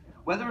it's,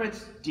 whether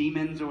it's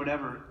demons or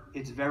whatever,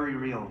 it's very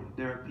real.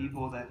 There are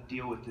people that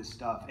deal with this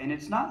stuff, and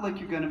it's not like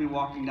you're going to be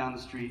walking down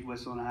the street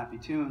whistling a happy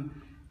tune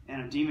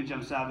and a demon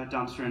jumps out of a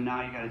dumpster, and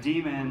now you got a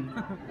demon,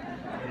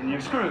 and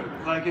you're screwed.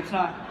 Like, it's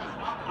not...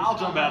 I'll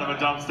jump out of a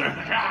dumpster.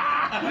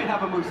 You might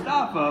have a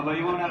Mustafa, but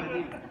you won't have a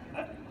demon.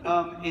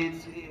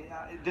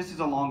 This is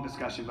a long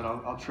discussion, but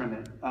I'll trim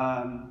it.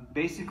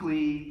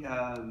 Basically,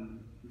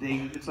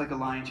 it's like a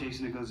lion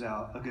chasing a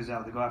gazelle.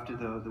 They go after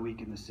the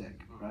weak and the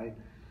sick, right?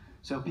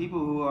 So people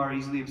who are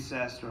easily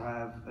obsessed or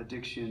have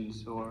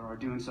addictions or are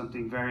doing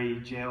something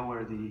very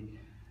jail-worthy,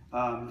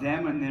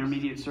 them and their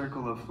immediate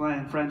circle of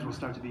friends will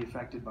start to be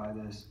affected by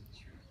this.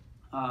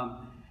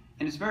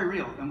 And it's very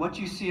real. And what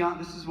you see on,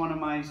 this is one of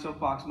my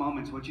soapbox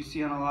moments, what you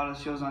see on a lot of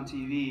shows on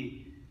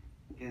TV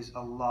is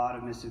a lot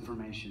of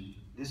misinformation.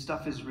 This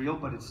stuff is real,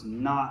 but it's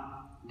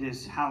not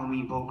this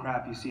Halloween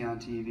bullcrap you see on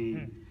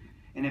TV.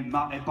 And it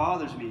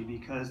bothers me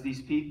because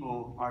these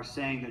people are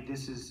saying that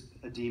this is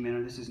a demon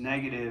or this is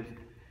negative,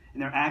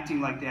 and they're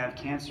acting like they have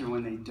cancer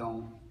when they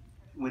don't.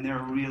 When there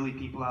are really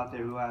people out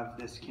there who have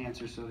this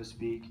cancer, so to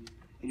speak,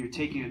 and you're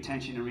taking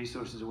attention and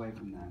resources away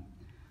from them.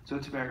 So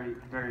it's very,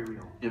 very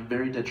real. Yeah,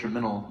 very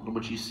detrimental,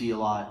 which you see a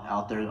lot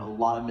out there, a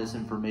lot of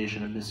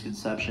misinformation and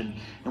misconception.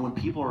 And when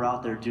people are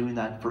out there doing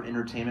that for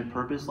entertainment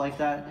purpose like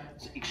that,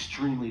 it's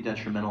extremely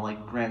detrimental.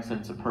 Like Grant said,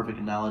 it's a perfect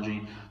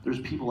analogy. There's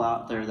people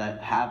out there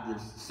that have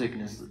this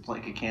sickness,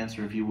 like a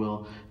cancer, if you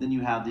will. Then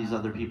you have these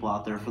other people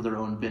out there for their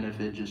own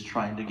benefit, just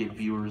trying to get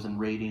viewers and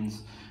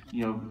ratings.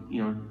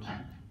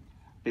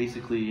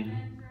 Basically.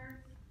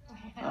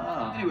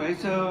 Anyway,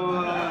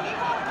 so.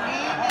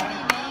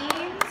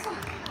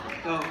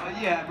 So,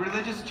 yeah,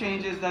 religious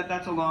changes,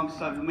 that's a long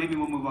subject. Maybe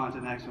we'll move on to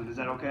the next one. Is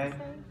that okay?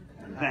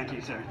 Thank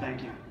you, sir.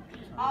 Thank you.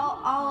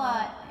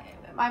 I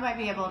might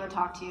be able to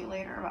talk to you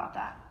later about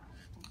that.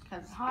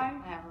 Hi.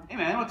 Hey,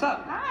 man, what's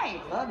up? Hi.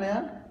 What's up,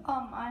 man?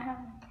 I have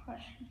a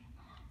question.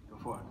 Go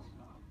for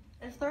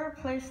it. Is there a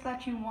place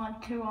that you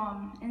want to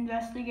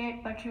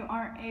investigate but you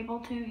aren't able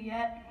to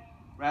yet?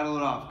 Rattle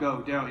it off.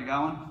 Go. Daryl, you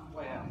got one?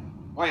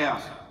 White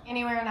House.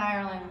 Anywhere in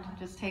Ireland.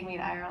 Just take me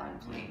to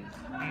Ireland, please.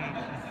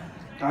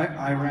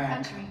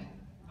 Iraq. Country.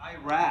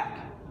 Iraq.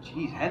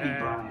 Jeez, heavy,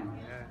 Brian.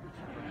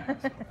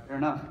 Fair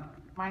enough.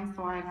 Mine's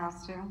the White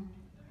House too.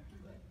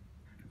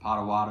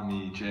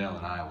 Potawatomi jail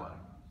in Iowa.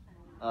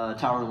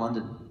 Tower of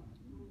London.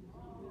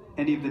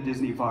 Any of the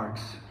Disney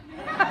parks.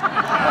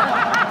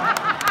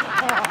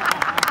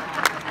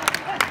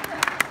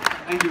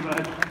 Thank you,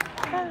 bud.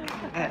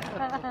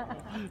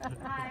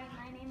 Hi,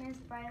 my name is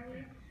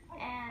Briley,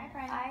 and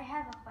I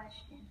have a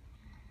question.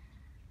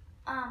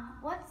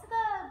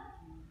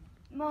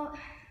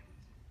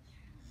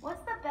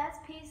 What's the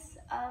best piece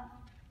of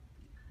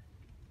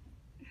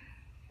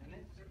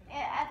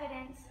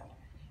evidence,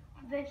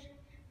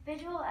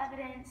 visual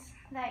evidence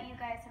that you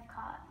guys have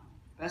caught?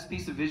 Best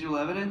piece of visual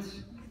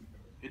evidence?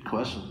 Good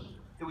question.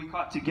 That we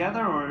caught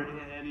together, or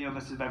any of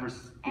us have ever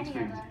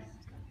experienced?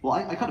 Well,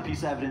 I caught a piece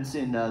of evidence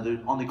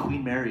on the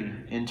Queen Mary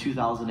in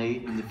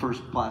 2008 in the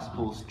first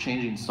Blackpool's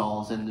changing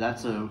stalls, and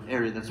that's an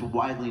area that's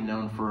widely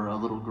known for a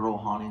little girl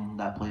haunting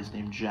that place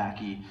named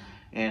Jackie.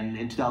 And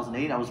in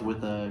 2008, I was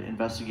with an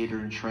investigator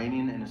in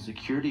training and a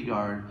security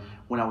guard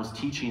when I was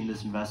teaching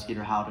this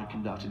investigator how to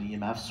conduct an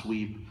EMF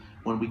sweep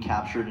when we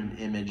captured an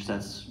image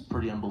that's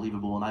pretty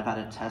unbelievable. And I've had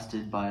it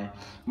tested by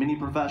many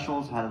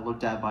professionals, had it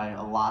looked at by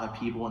a lot of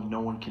people, and no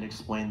one can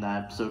explain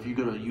that. So if you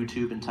go to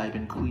YouTube and type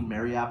in Queen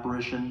Mary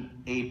apparition,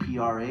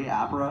 APRA,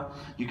 APRA,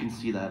 you can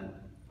see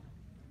that.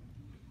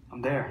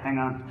 I'm there, hang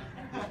on.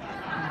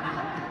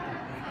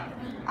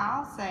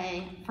 I'll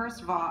say,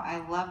 first of all,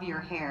 I love your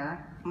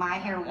hair. My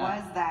hair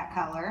was that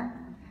color,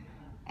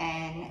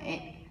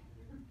 and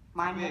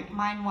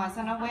mine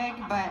wasn't a wig,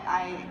 but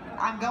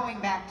I'm going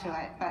back to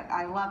it, but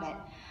I love it.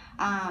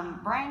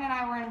 Brian and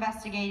I were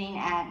investigating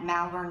at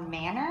Malvern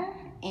Manor,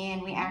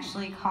 and we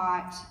actually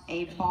caught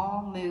a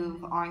ball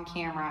move on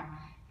camera,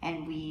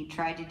 and we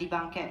tried to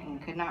debunk it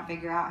and could not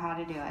figure out how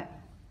to do it.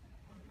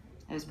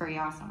 It was pretty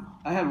awesome.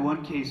 I had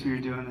one case we were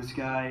doing. This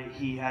guy,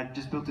 he had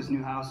just built this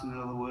new house in the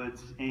middle of the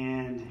woods,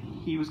 and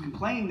he was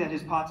complaining that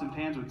his pots and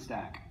pans would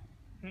stack.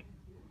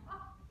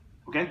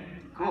 Okay,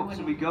 cool.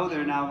 So we go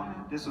there now.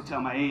 This will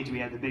tell my age. We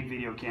had the big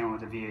video camera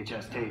with the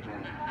VHS tape in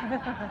it.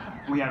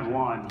 We had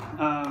one.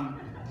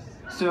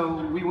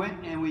 So we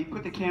went and we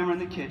put the camera in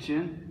the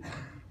kitchen,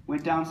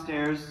 went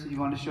downstairs. He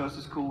wanted to show us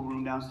this cool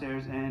room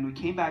downstairs, and we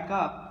came back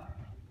up,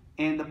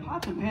 and the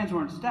pots and pans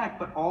weren't stacked,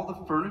 but all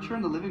the furniture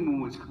in the living room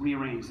was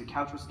rearranged. The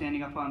couch was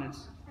standing up on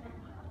its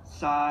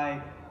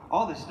side,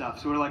 all this stuff.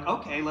 So we're like,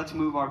 okay, let's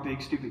move our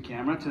big stupid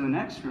camera to the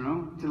next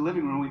room, to the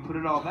living room. We put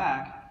it all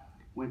back.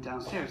 Went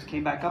downstairs,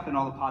 came back up, and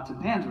all the pots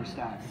and pans were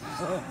stacked.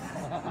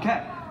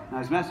 Okay, now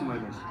he's messing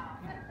with us.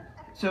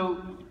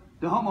 So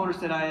the homeowner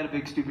said I had a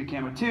big stupid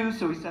camera too,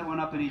 so we set one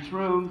up in each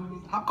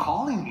room. Stop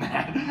calling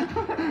that.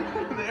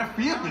 They're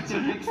feelings.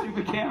 They're big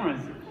stupid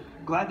cameras.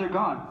 Glad they're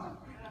gone.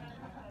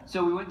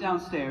 So we went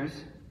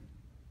downstairs,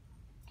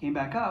 came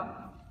back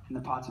up, and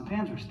the pots and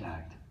pans were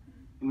stacked.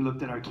 And we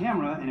looked at our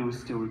camera, and it was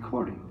still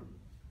recording.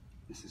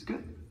 This is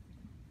good.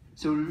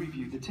 So we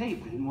reviewed the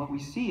tape, and what we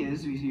see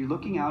is you're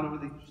looking out over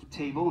the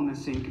table and the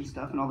sink and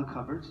stuff and all the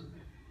cupboards,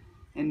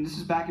 And this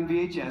is back in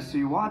VHS, so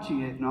you're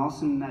watching it, and all of a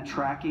sudden that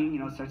tracking,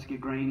 it starts to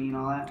get grainy and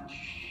all that.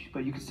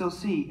 But you can still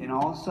see, and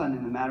all of a sudden,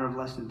 in a matter of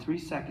less than 3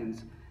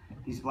 seconds,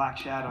 these black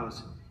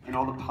shadows and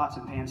all the pots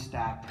and pans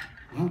stacked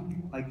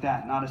like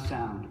that, not a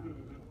sound.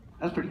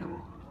 That's pretty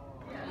cool.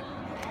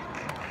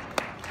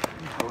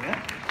 Oh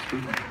yeah,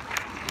 spooky.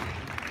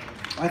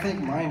 I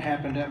think mine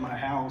happened at my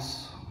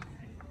house.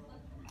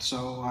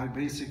 So I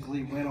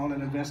basically went on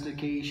an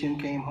investigation,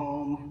 came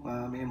home.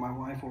 Me and my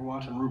wife were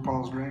watching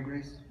RuPaul's Drag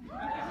Race.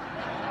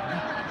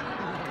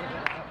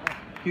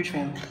 Huge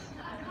fan.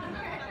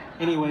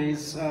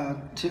 Anyways,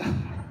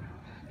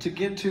 to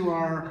get to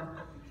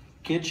our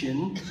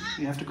kitchen,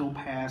 you have to go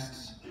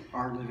past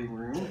our living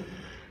room.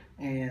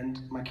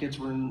 And my kids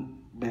were in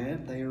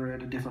bed. They were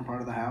at a different part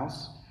of the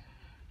house.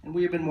 And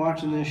we had been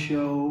watching this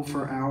show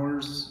for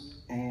hours.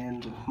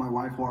 And my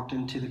wife walked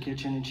into the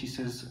kitchen and she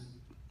says,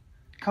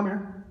 "Come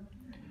here."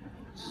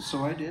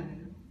 So I did.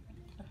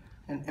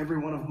 And every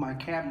one of my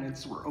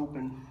cabinets were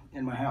open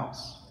in my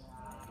house.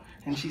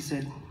 And she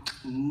said,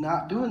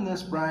 "Not doing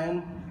this,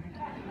 Brian."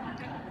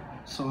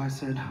 So I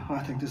said,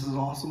 "I think this is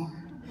awesome."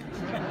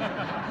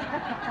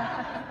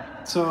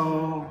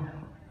 So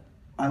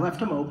I left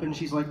them open.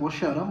 She's like, "Well,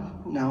 shut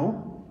them."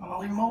 "No, I'm gonna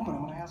leave them open.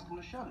 I'm gonna ask them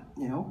to shut it,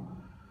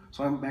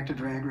 So I went back to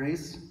Drag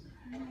Race,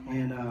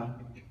 and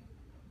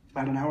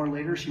about an hour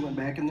later, she went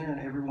back in there, and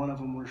every one of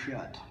them were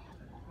shut.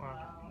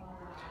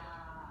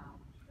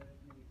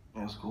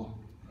 That was cool.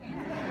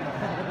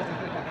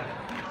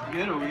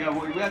 Good.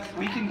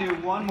 We can do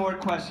one more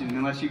question,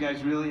 unless you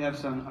guys really have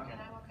some. Okay.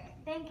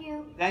 Thank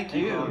you. Thank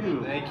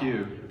you. Thank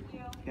you.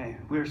 Okay,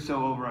 we're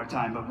so over our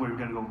time, but we're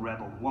gonna go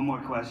rebel. One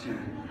more question.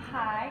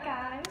 Hi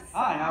guys.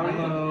 Hi, how are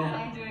you?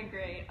 I'm doing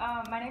great.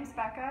 My name's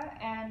Becca,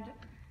 and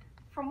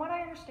from what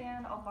I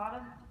understand, a lot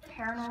of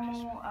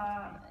paranormal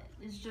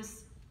is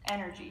just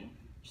energy,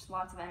 just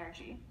lots of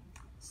energy.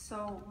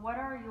 So what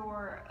are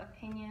your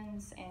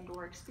opinions and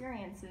or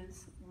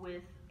experiences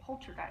with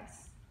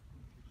poltergeists?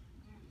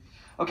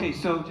 Okay,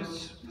 so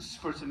just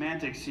for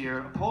semantics here,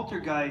 a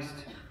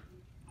poltergeist,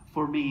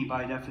 for me,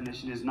 by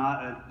definition, is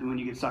not when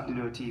you get sucked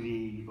into a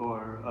TV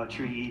or a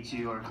tree eats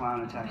you or a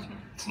clown attacks you.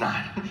 It's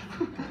not.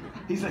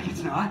 He's like,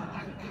 it's not?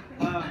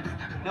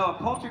 No, a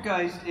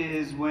poltergeist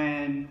is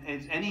when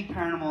it's any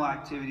paranormal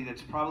activity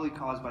that's probably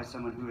caused by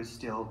someone who is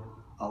still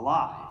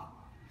alive.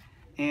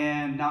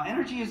 And now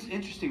energy is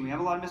interesting. We have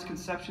a lot of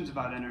misconceptions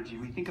about energy.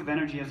 We think of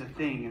energy as a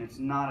thing, and it's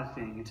not a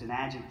thing. It's an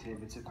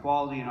adjective. It's a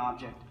quality an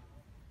object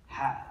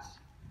has.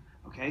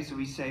 Okay, so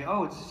we say,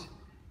 oh,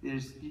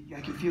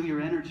 I can feel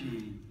your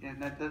energy, and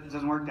that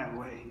doesn't work that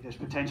way. There's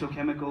potential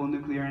chemical and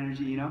nuclear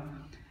energy,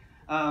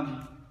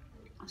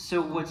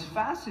 So what's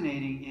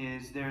fascinating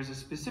is there's a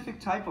specific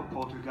type of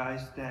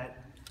poltergeist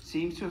that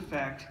seems to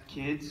affect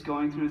kids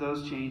going through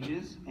those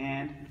changes,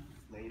 and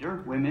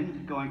later,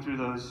 women going through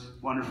those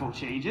wonderful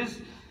changes,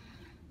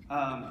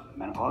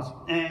 menopause,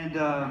 and,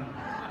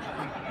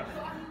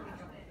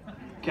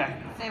 okay.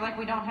 Say like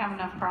we don't have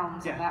enough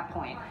problems at that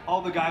point.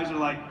 All the guys are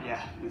like,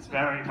 yeah, it's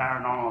very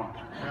paranormal.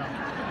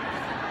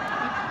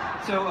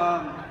 So,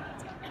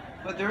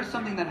 but there is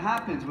something that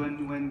happens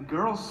when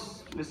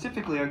girls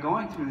specifically are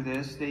going through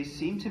this. They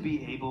seem to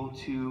be able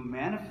to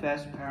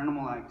manifest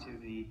paranormal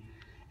activity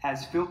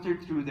as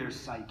filtered through their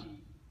psyche.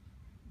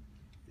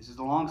 This is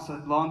a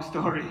long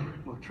story.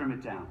 We'll trim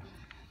it down.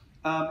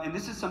 And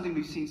this is something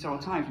we've seen several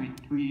times.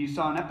 You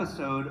saw an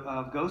episode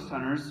of Ghost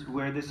Hunters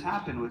where this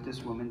happened with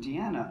this woman,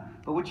 Deanna.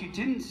 But what you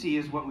didn't see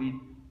is what we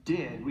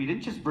did. We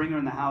didn't just bring her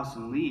in the house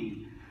and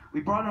leave.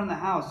 We brought her in the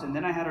house, and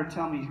then I had her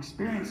tell me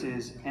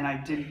experiences, and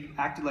I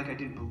acted like I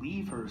didn't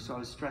believe her, so I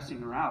was stressing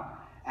her out,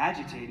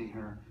 agitating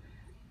her.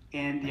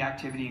 And the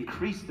activity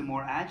increased the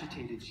more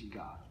agitated she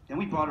got. Then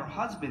we brought her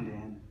husband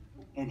in,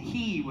 and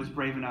he was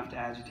brave enough to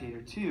agitate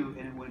her too,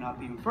 and it went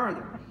up even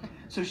further.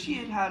 So she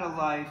had a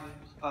life,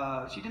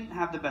 she didn't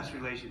have the best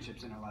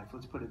relationships in her life,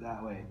 let's put it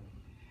that way.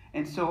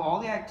 And so all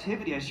the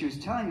activity, as she was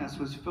telling us,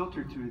 was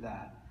filtered through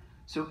that.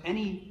 So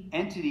any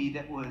entity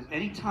that was,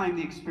 any time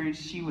the experience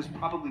she was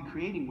probably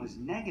creating was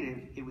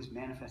negative, it was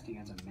manifesting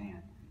as a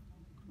man.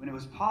 When it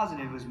was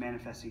positive, it was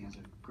manifesting as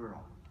a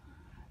girl.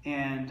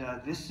 And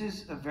this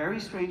is a very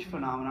strange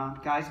phenomenon.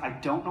 Guys, I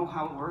don't know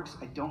how it works,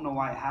 I don't know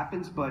why it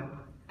happens, but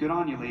good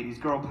on you, ladies.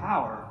 Girl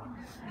power.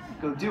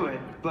 Go do it.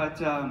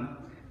 But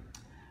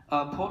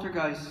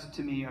poltergeists,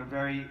 to me, are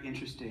very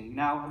interesting.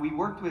 Now, we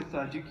worked with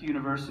Duke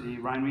University,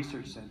 Rhine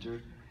Research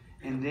Center,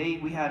 and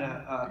we had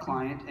a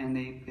client, and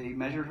they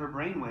measured her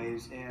brain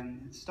waves,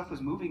 and stuff was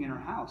moving in her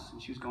house,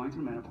 and she was going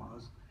through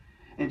menopause.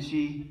 And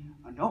she,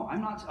 no, I'm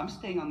not, I'm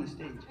staying on this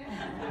stage.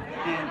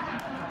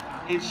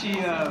 And she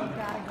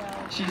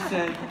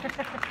said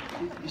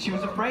she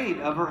was afraid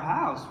of her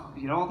house,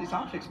 all these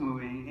objects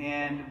moving.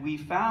 And we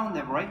found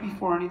that right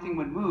before anything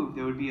would move,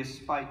 there would be a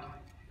spike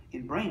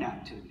in brain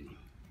activity.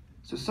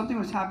 So something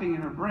was happening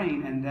in her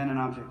brain, and then an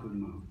object would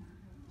move.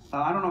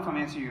 I don't know if I'm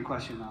answering your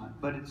question or not,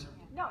 but it's...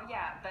 No,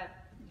 yeah,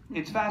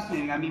 It's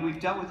fascinating. I mean,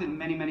 we've dealt with it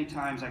many, many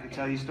times. I could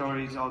tell you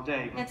stories all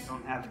day, but we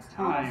don't have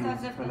time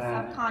almost as if for the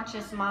that.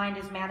 subconscious mind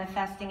is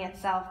manifesting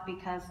itself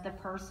because the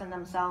person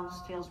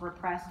themselves feels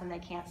repressed and they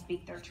can't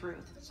speak their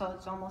truth. So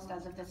it's almost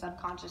as if the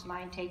subconscious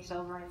mind takes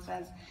over and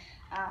says,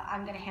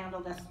 I'm going to handle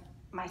this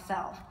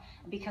myself.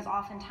 Because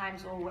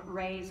oftentimes we'll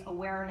raise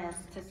awareness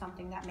to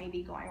something that may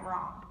be going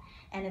wrong.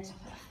 And it's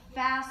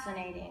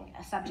fascinating,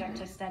 a subject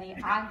to study.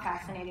 I'm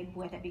fascinated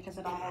with it because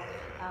it all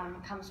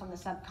comes from the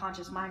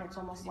subconscious mind. It's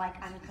almost like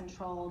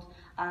uncontrolled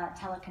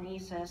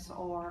telekinesis,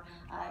 or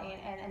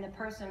and the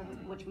person,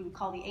 which we would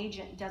call the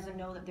agent, doesn't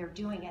know that they're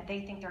doing it.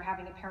 They think they're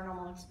having a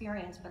paranormal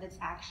experience, but it's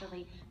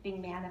actually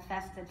being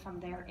manifested from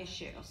their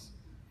issues.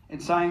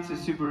 And science is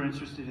super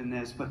interested in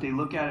this, but they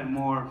look at it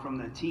more from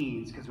the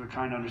teens because we're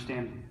trying to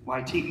understand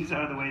why teens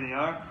are the way they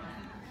are.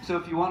 So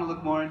if you want to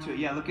look more into it,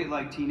 yeah, look at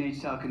like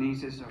teenage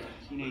telekinesis or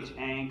teenage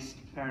angst,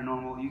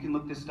 paranormal. You can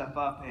look this stuff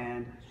up,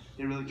 and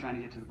they're really trying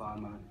to get to the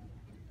bottom of it.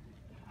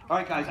 All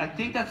right, guys, I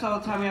think that's all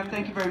the time we have.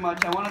 Thank you very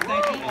much. I want to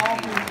thank you all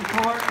for your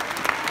support.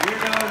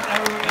 Weirdos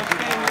everywhere.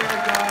 Stay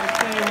weird, guys.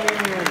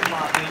 Stay weird.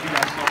 Thank you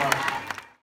guys so much.